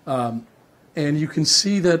 And you can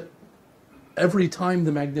see that every time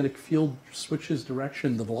the magnetic field switches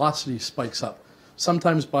direction, the velocity spikes up,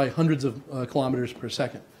 sometimes by hundreds of kilometers per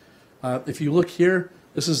second. If you look here,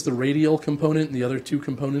 this is the radial component and the other two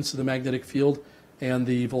components of the magnetic field and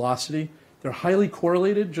the velocity. They're highly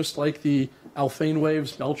correlated, just like the Alfvén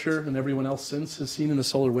waves Belcher and everyone else since has seen in the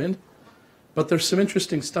solar wind. But there's some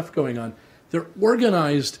interesting stuff going on. They're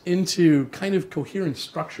organized into kind of coherent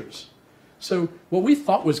structures. So what we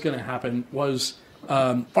thought was going to happen was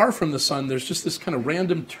far from the sun, there's just this kind of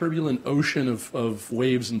random turbulent ocean of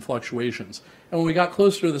waves and fluctuations. And when we got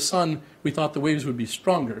closer to the sun, we thought the waves would be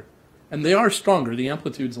stronger. And they are stronger. The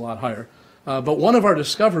amplitude's a lot higher. But one of our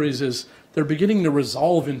discoveries is they're beginning to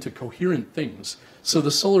resolve into coherent things. So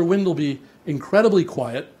the solar wind will be incredibly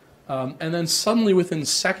quiet, and then suddenly within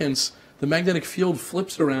seconds, the magnetic field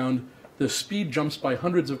flips around, the speed jumps by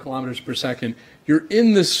hundreds of kilometers per second. You're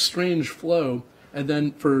in this strange flow, and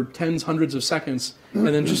then for tens, hundreds of seconds, and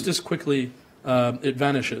then just as quickly it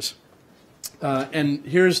vanishes. And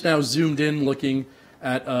here's now zoomed in looking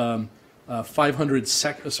at 1,000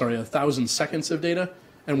 seconds of data,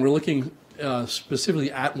 and we're looking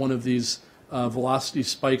specifically at one of these velocity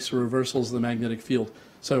spikes or reversals of the magnetic field.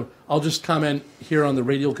 So I'll just comment here on the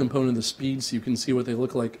radial component of the speed so you can see what they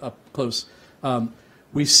look like up close.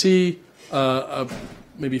 We see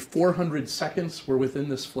maybe 400 seconds we're within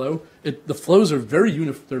this flow. The flows are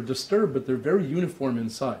they're disturbed, but they're very uniform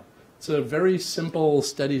inside. It's a very simple,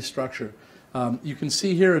 steady structure. You can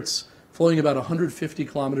see here it's flowing about 150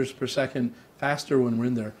 kilometers per second faster when we're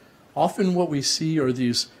in there. Often what we see are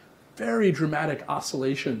these very dramatic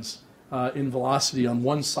oscillations in velocity on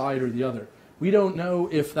one side or the other. We don't know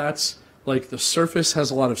if that's like the surface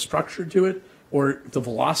has a lot of structure to it or the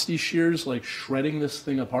velocity shears like shredding this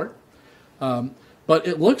thing apart. But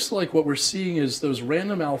it looks like what we're seeing is those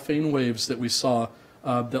random Alfvén waves that we saw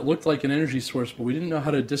that looked like an energy source, but we didn't know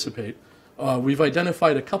how to dissipate. We've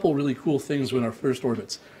identified a couple really cool things in our first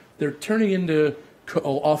orbits. They're turning into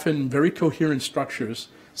often very coherent structures.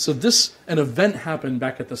 So an event happened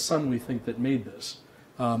back at the sun, we think, that made this.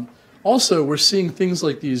 Also, we're seeing things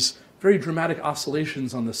like these very dramatic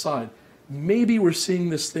oscillations on the side. Maybe we're seeing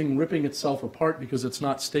this thing ripping itself apart because it's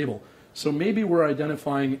not stable. So maybe we're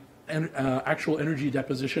identifying actual energy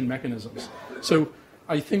deposition mechanisms. So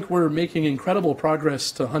I think we're making incredible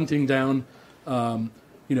progress to hunting down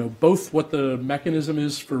both what the mechanism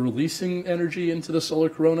is for releasing energy into the solar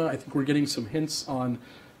corona. I think we're getting some hints on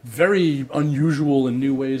very unusual and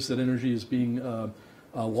new ways that energy is being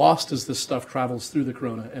lost as this stuff travels through the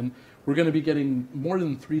corona. And we're going to be getting more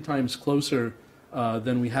than 3 times closer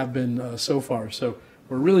than we have been so far. So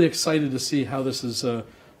we're really excited to see how this is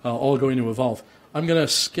all going to evolve. I'm going to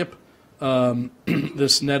skip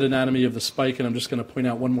this net anatomy of the spike, and I'm just going to point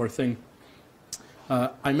out one more thing.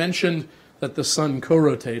 I mentioned that the sun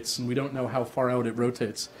co-rotates, and we don't know how far out it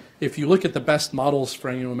rotates. If you look at the best models for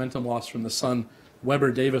angular momentum loss from the sun,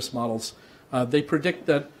 Weber-Davis models, they predict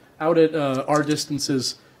that out at our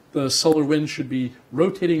distances, the solar wind should be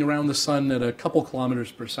rotating around the sun at a couple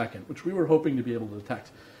kilometers per second, which we were hoping to be able to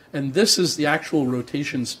detect. And this is the actual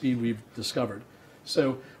rotation speed we've discovered.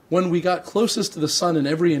 So when we got closest to the sun in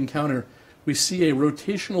every encounter, we see a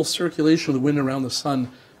rotational circulation of the wind around the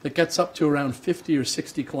sun that gets up to around 50 or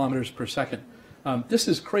 60 kilometers per second. This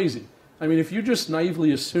is crazy. I mean, if you just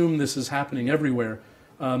naively assume this is happening everywhere,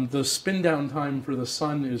 the spin down time for the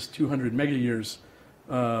sun is 200 megayears.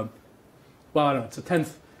 Well, I don't know,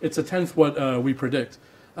 it's a tenth what we predict.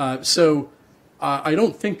 So I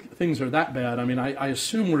don't think things are that bad. I mean, I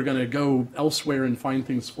assume we're going to go elsewhere and find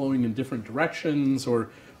things flowing in different directions, or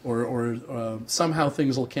somehow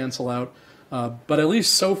things will cancel out. But at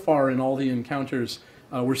least so far in all the encounters,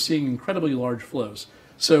 we're seeing incredibly large flows.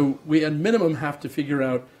 So we at minimum have to figure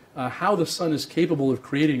out how the sun is capable of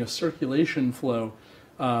creating a circulation flow,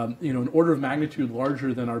 an order of magnitude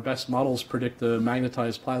larger than our best models predict the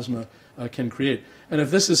magnetized plasma can create. And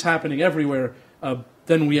if this is happening everywhere,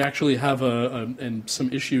 then we actually have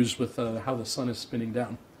some issues with how the sun is spinning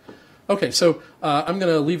down. Okay, so I'm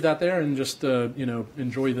going to leave that there and just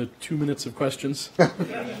enjoy the 2 minutes of questions. Thank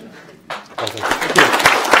you.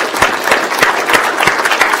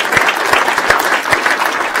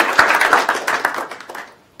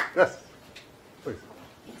 Yes, please.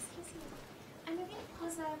 Excuse me. I'm a bit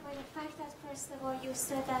puzzled by the fact that, first of all, you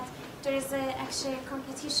said that there is actually a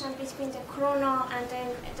competition between the corona and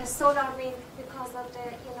then the solar wind because of the,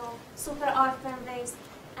 super Alfvén waves.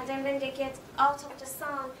 And then when they get out of the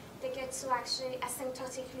sun, they get to actually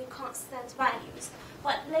asymptotically constant values.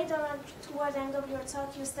 But later on, toward the end of your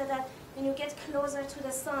talk, you said that when you get closer to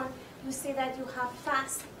the sun, you see that you have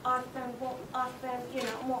fast Alfvén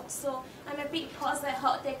mode. So I'm a bit puzzled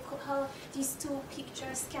how these two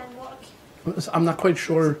pictures can work. I'm not quite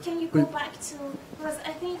sure. Can you go back to, because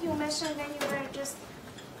I think you mentioned when you were just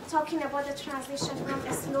talking about the transition from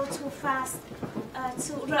a slow to fast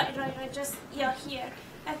to right, just here.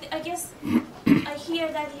 I guess I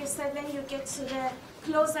hear that you said when you get to the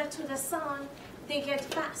closer to the sun, they get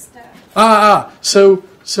faster. So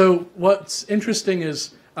what's interesting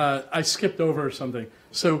is I skipped over something.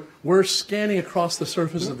 So we're scanning across the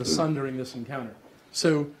surface of the sun during this encounter.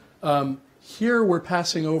 So here we're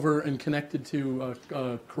passing over and connected to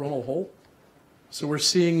a coronal hole. So we're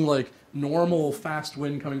seeing like normal fast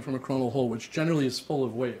wind coming from a coronal hole, which generally is full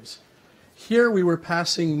of waves. Here we were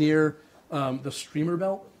passing near the streamer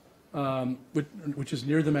belt, which is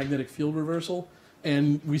near the magnetic field reversal,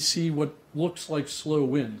 and we see what looks like slow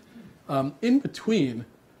wind. In between,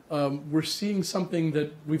 we're seeing something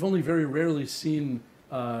that we've only very rarely seen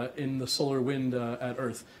in the solar wind at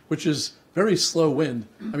Earth, which is very slow wind.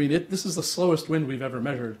 I mean, this is the slowest wind we've ever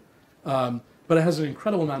measured. but it has an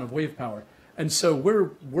incredible amount of wave power. And so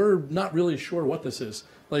we're not really sure what this is.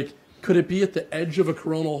 Like, could it be at the edge of a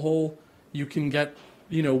coronal hole you can get,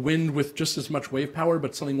 you know, wind with just as much wave power,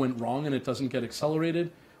 but something went wrong and it doesn't get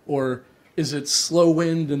accelerated? Or is it slow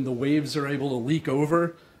wind and the waves are able to leak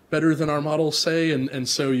over better than our models say, and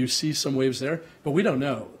so you see some waves there? But we don't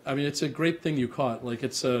know. I mean, it's a great thing you caught. Like,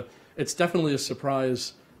 it's definitely a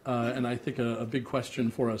surprise, and I think a big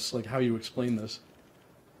question for us, like how you explain this.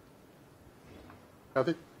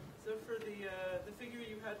 Kathy? So for the figure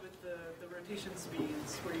you had with the rotation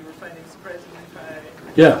speeds, where you were finding surprisingly high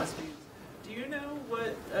speeds, do you know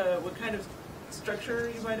what kind of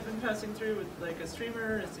structure you might have been passing through, with like a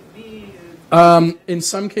streamer, a CV? In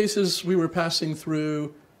some cases, we were passing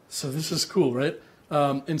through. So this is cool, right?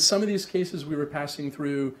 In some of these cases, we were passing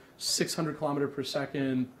through 600 kilometer per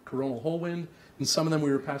second coronal hole wind. In some of them,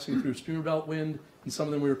 we were passing through streamer belt wind. In some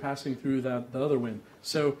of them, we were passing through that other wind.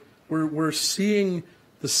 So we're seeing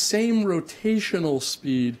the same rotational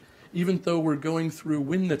speed, even though we're going through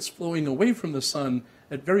wind that's flowing away from the sun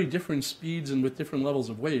at very different speeds and with different levels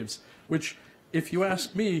of waves, which, if you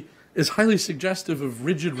ask me, is highly suggestive of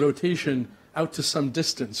rigid rotation out to some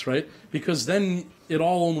distance, right? Because then it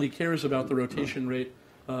all only cares about the rotation rate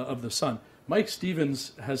of the sun. Mike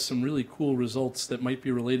Stevens has some really cool results that might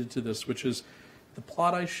be related to this, which is the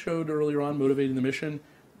plot I showed earlier on, Motivating the Mission,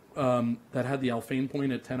 that had the Alphane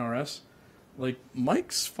point at 10 RS. Like,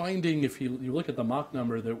 Mike's finding, if you look at the Mach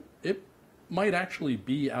number, that it might actually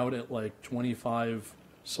be out at like 25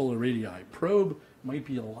 solar radii. Probe might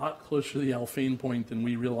be a lot closer to the Alphane point than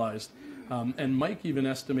we realized. And Mike even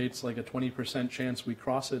estimates like a 20% chance we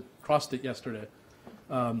crossed it yesterday.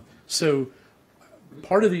 So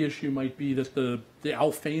part of the issue might be that the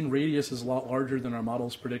Alphane radius is a lot larger than our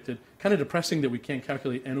models predicted. Kind of depressing that we can't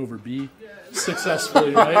calculate n over b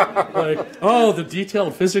successfully, right? Like, oh, the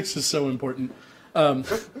detailed physics is so important.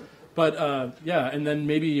 But yeah, and then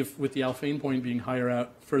maybe if with the Alphane point being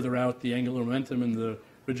further out, the angular momentum and the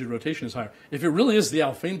rigid rotation is higher. If it really is the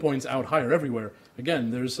Alphane points out higher everywhere,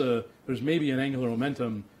 again, there's maybe an angular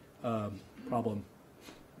momentum problem.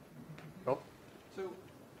 Oh. So,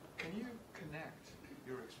 can you connect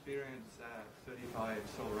your experience at 35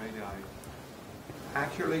 solar radii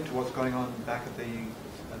accurately to what's going on back at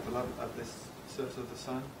this surface of the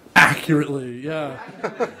sun? Accurately, yeah. You've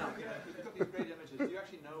got these great images. Do you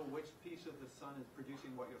actually know which piece of the sun is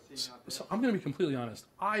producing what you're seeing out there? So I'm going to be completely honest.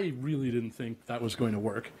 I really didn't think that was going to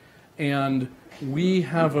work. And we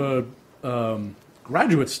have a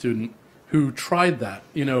graduate student who tried that,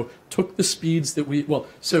 took the speeds that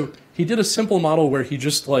so he did a simple model where he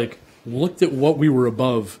just like looked at what we were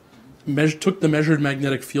above, took the measured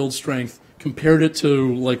magnetic field strength, compared it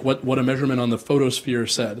to like what a measurement on the photosphere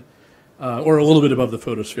said, or a little bit above the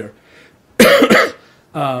photosphere.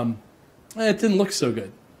 It didn't look so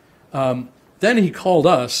good. Then he called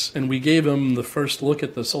us, and we gave him the first look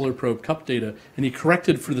at the Solar Probe Cup data, and he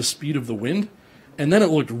corrected for the speed of the wind, and then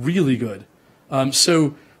it looked really good.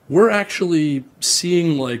 So we're actually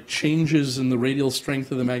seeing like changes in the radial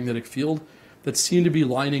strength of the magnetic field that seem to be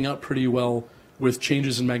lining up pretty well with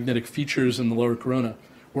changes in magnetic features in the lower corona.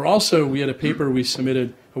 We had a paper we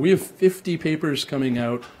submitted. We have 50 papers coming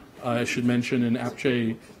out, I should mention, in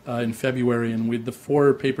APJ in February, and with the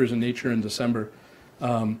 4 papers in Nature in December.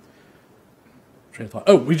 We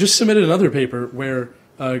just submitted another paper where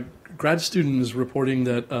a grad student is reporting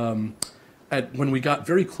that when we got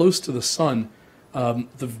very close to the sun,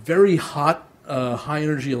 the very hot,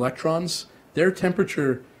 high-energy electrons, their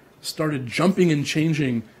temperature started jumping and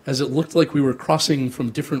changing as it looked like we were crossing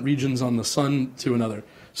from different regions on the sun to another.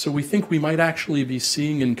 So we think we might actually be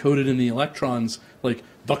seeing encoded in the electrons like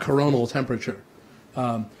the coronal temperature.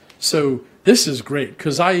 So this is great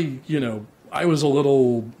because I was a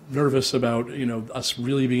little nervous about us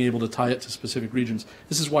really being able to tie it to specific regions.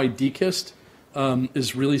 This is why DKIST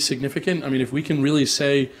is really significant. I mean, if we can really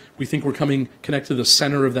say we think we're connected to the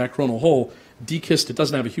center of that coronal hole, DKIST, it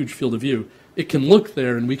doesn't have a huge field of view. It can look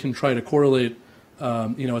there, and we can try to correlate,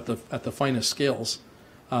 at the finest scales.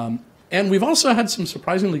 And we've also had some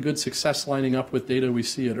surprisingly good success lining up with data we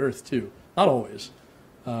see at Earth too. Not always,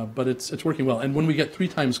 but it's working well. And when we get 3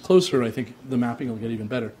 times closer, I think the mapping will get even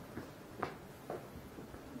better.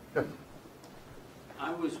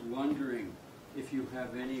 I was wondering if you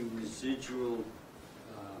have any residual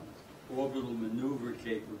orbital maneuver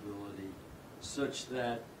capability, such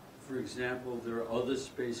that, for example, there are other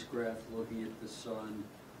spacecraft looking at the sun.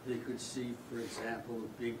 They could see, for example,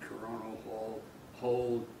 a big coronal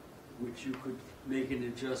hole, which you could make an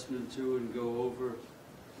adjustment to and go over.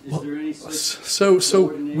 Is there any such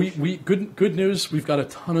we good news. We've got a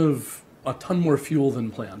ton more fuel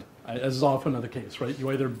than planned. as is often the case, right?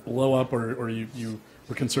 You either blow up or you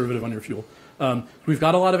were conservative on your fuel. We've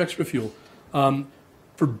got a lot of extra fuel.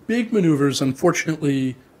 For big maneuvers,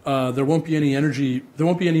 unfortunately, there won't be any energy. There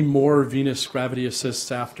won't be any more Venus gravity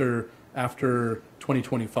assists after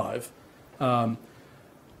 2025.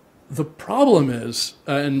 The problem is,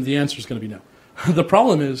 and the answer is going to be no. The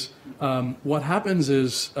problem is, what happens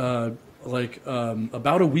is, about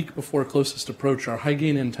a week before closest approach, our high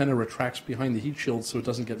gain antenna retracts behind the heat shield so it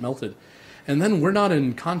doesn't get melted. And then we're not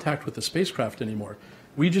in contact with the spacecraft anymore.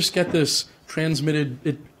 We just get this transmitted,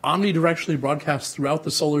 it omnidirectionally broadcasts throughout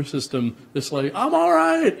the solar system, this like, I'm all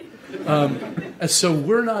right. And so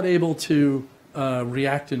we're not able to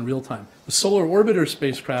react in real time. The Solar Orbiter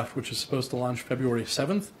spacecraft, which is supposed to launch February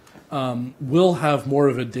 7th, will have more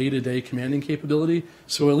of a day-to-day commanding capability.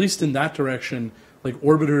 So at least in that direction, like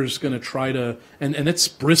Orbiter's going to try to, and it's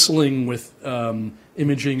bristling with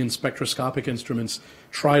imaging and spectroscopic instruments,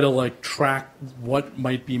 try to like track what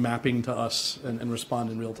might be mapping to us and respond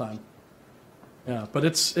in real time. Yeah, but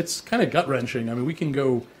it's kind of gut-wrenching. I mean, we can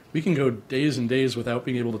go days and days without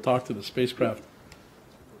being able to talk to the spacecraft.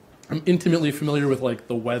 I'm intimately familiar with like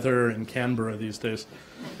the weather in Canberra these days.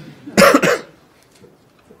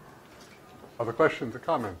 Other questions or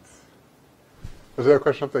comments? Was there a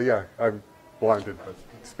question up there? Yeah, I'm blinded, but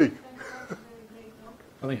speak.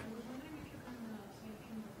 I think.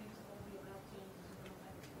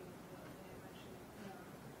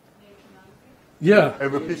 Yeah.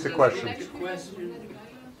 And repeat the question.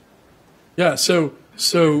 Yeah. So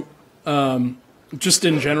just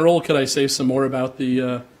in general, could I say some more about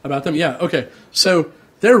about them? Yeah. Okay. So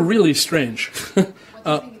they're really strange.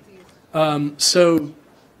 So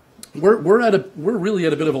we're really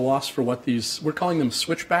at a bit of a loss for what these, we're calling them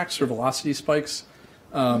switchbacks or velocity spikes.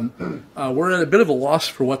 We're at a bit of a loss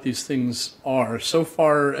for what these things are. So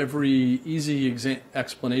far, every easy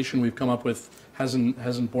explanation we've come up with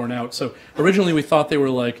hasn't borne out. So originally we thought they were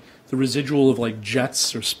like the residual of like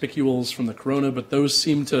jets or spicules from the corona, but those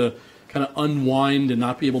seem to kind of unwind and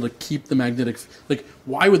not be able to keep the magnetic, like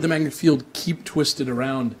why would the magnetic field keep twisted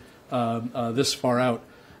around this far out?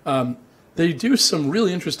 They do some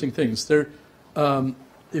really interesting things. They're,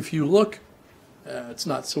 if you look, it's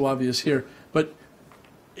not so obvious here, but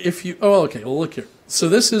if you, oh, okay, well, look here. So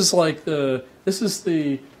this is like did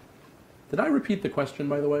I repeat the question,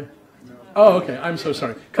 by the way? No. Oh, okay, I'm so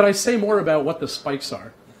sorry. Could I say more about what the spikes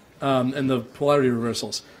are and the polarity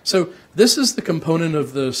reversals? So this is the component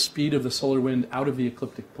of the speed of the solar wind out of the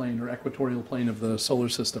ecliptic plane or equatorial plane of the solar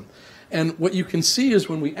system. And what you can see is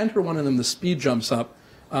when we enter one of them, the speed jumps up.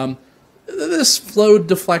 This flowed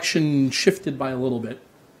deflection shifted by a little bit,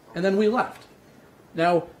 and then we left.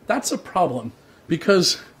 Now, that's a problem,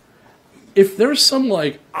 because if there's some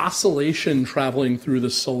like oscillation traveling through the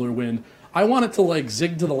solar wind, I want it to like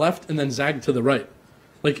zig to the left and then zag to the right.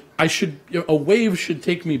 Like a wave should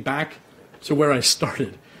take me back to where I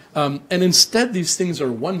started. And instead, these things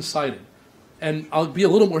are one-sided. And I'll be a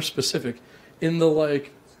little more specific. In the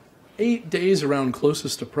like 8 days around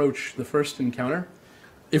closest approach, the first encounter,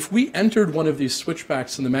 if we entered one of these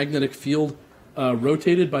switchbacks and the magnetic field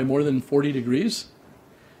rotated by more than 40 degrees,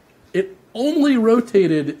 it only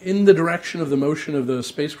rotated in the direction of the motion of the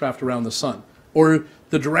spacecraft around the sun, or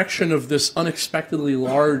the direction of this unexpectedly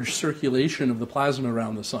large circulation of the plasma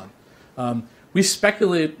around the sun. We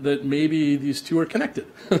speculate that maybe these two are connected.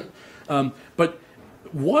 But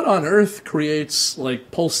what on earth creates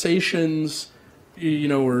like pulsations, you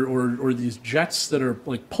know, or these jets that are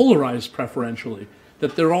like polarized preferentially,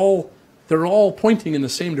 that they're all pointing in the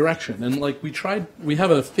same direction? And like we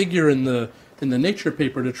have a figure in the Nature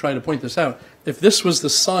paper to try to point this out. If this was the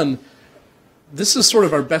sun, this is sort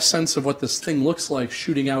of our best sense of what this thing looks like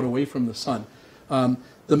shooting out away from the sun.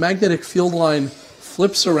 The magnetic field line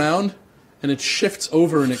flips around and it shifts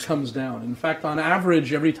over and it comes down. In fact, on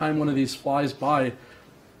average, every time one of these flies by,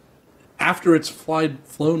 after it's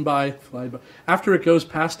flown by, after it goes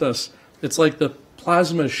past us, it's like the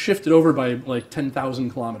plasma is shifted over by like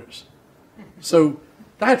 10,000 kilometers. So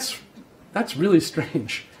that's really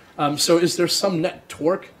strange. So is there some net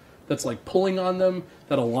torque that's like pulling on them,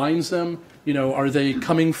 that aligns them? You know, are they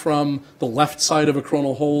coming from the left side of a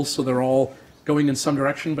coronal hole, so they're all going in some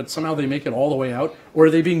direction, but somehow they make it all the way out? Or are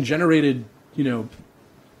they being generated, you know,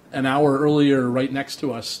 an hour earlier right next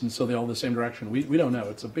to us, and so they all the same direction? We don't know.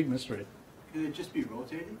 It's a big mystery. Could it just be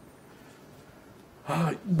rotating?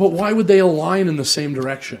 But why would they align in the same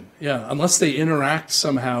direction? Yeah, unless they interact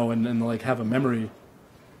somehow and like have a memory.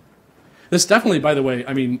 This definitely, by the way,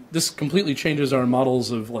 I mean, this completely changes our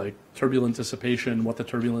models of like turbulent dissipation, what the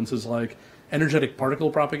turbulence is like, energetic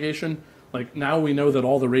particle propagation. Like now we know that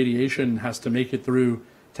all the radiation has to make it through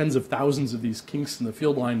tens of thousands of these kinks in the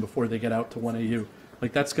field line before they get out to 1 AU.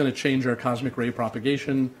 Like, that's going to change our cosmic ray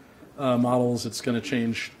propagation models. It's going to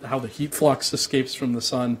change how the heat flux escapes from the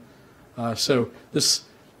sun. So this,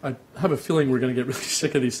 I have a feeling we're going to get really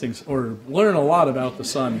sick of these things or learn a lot about the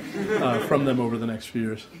sun from them over the next few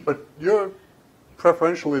years. But you're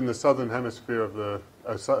preferentially in the southern hemisphere of the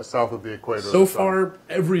south of the equator. So far,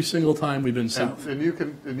 every single time we've been south. And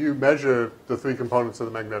you measure the 3 components of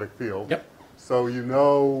the magnetic field. Yep. So you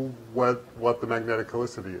know what the magnetic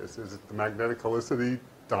helicity is. Is it the magnetic helicity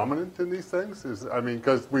dominant in these things?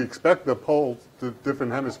 Because we expect the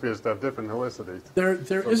different hemispheres to have different helicities.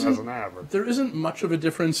 As an average. There isn't much of a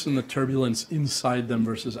difference in the turbulence inside them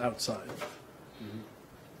versus outside.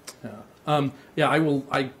 Yeah.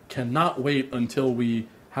 I cannot wait until we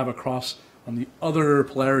have a cross on the other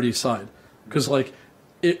polarity side, because like,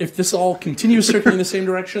 if this all continues circling the same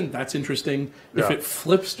direction, that's interesting. Yeah. If it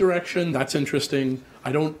flips direction, that's interesting.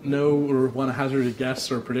 I don't know or want to hazard a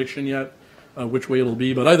guess or a prediction yet which way it'll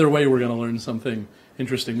be, but either way, we're going to learn something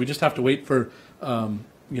interesting. We just have to wait for, the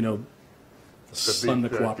sun to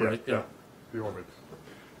cooperate. Yeah. The orbit.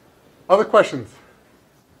 Other questions?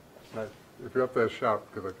 If you're up there, shout,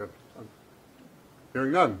 because I'm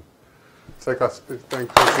hearing none. Take us. Thank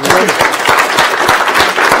you.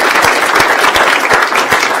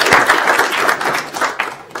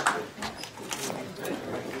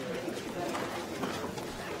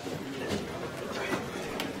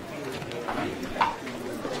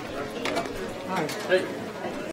 Hey.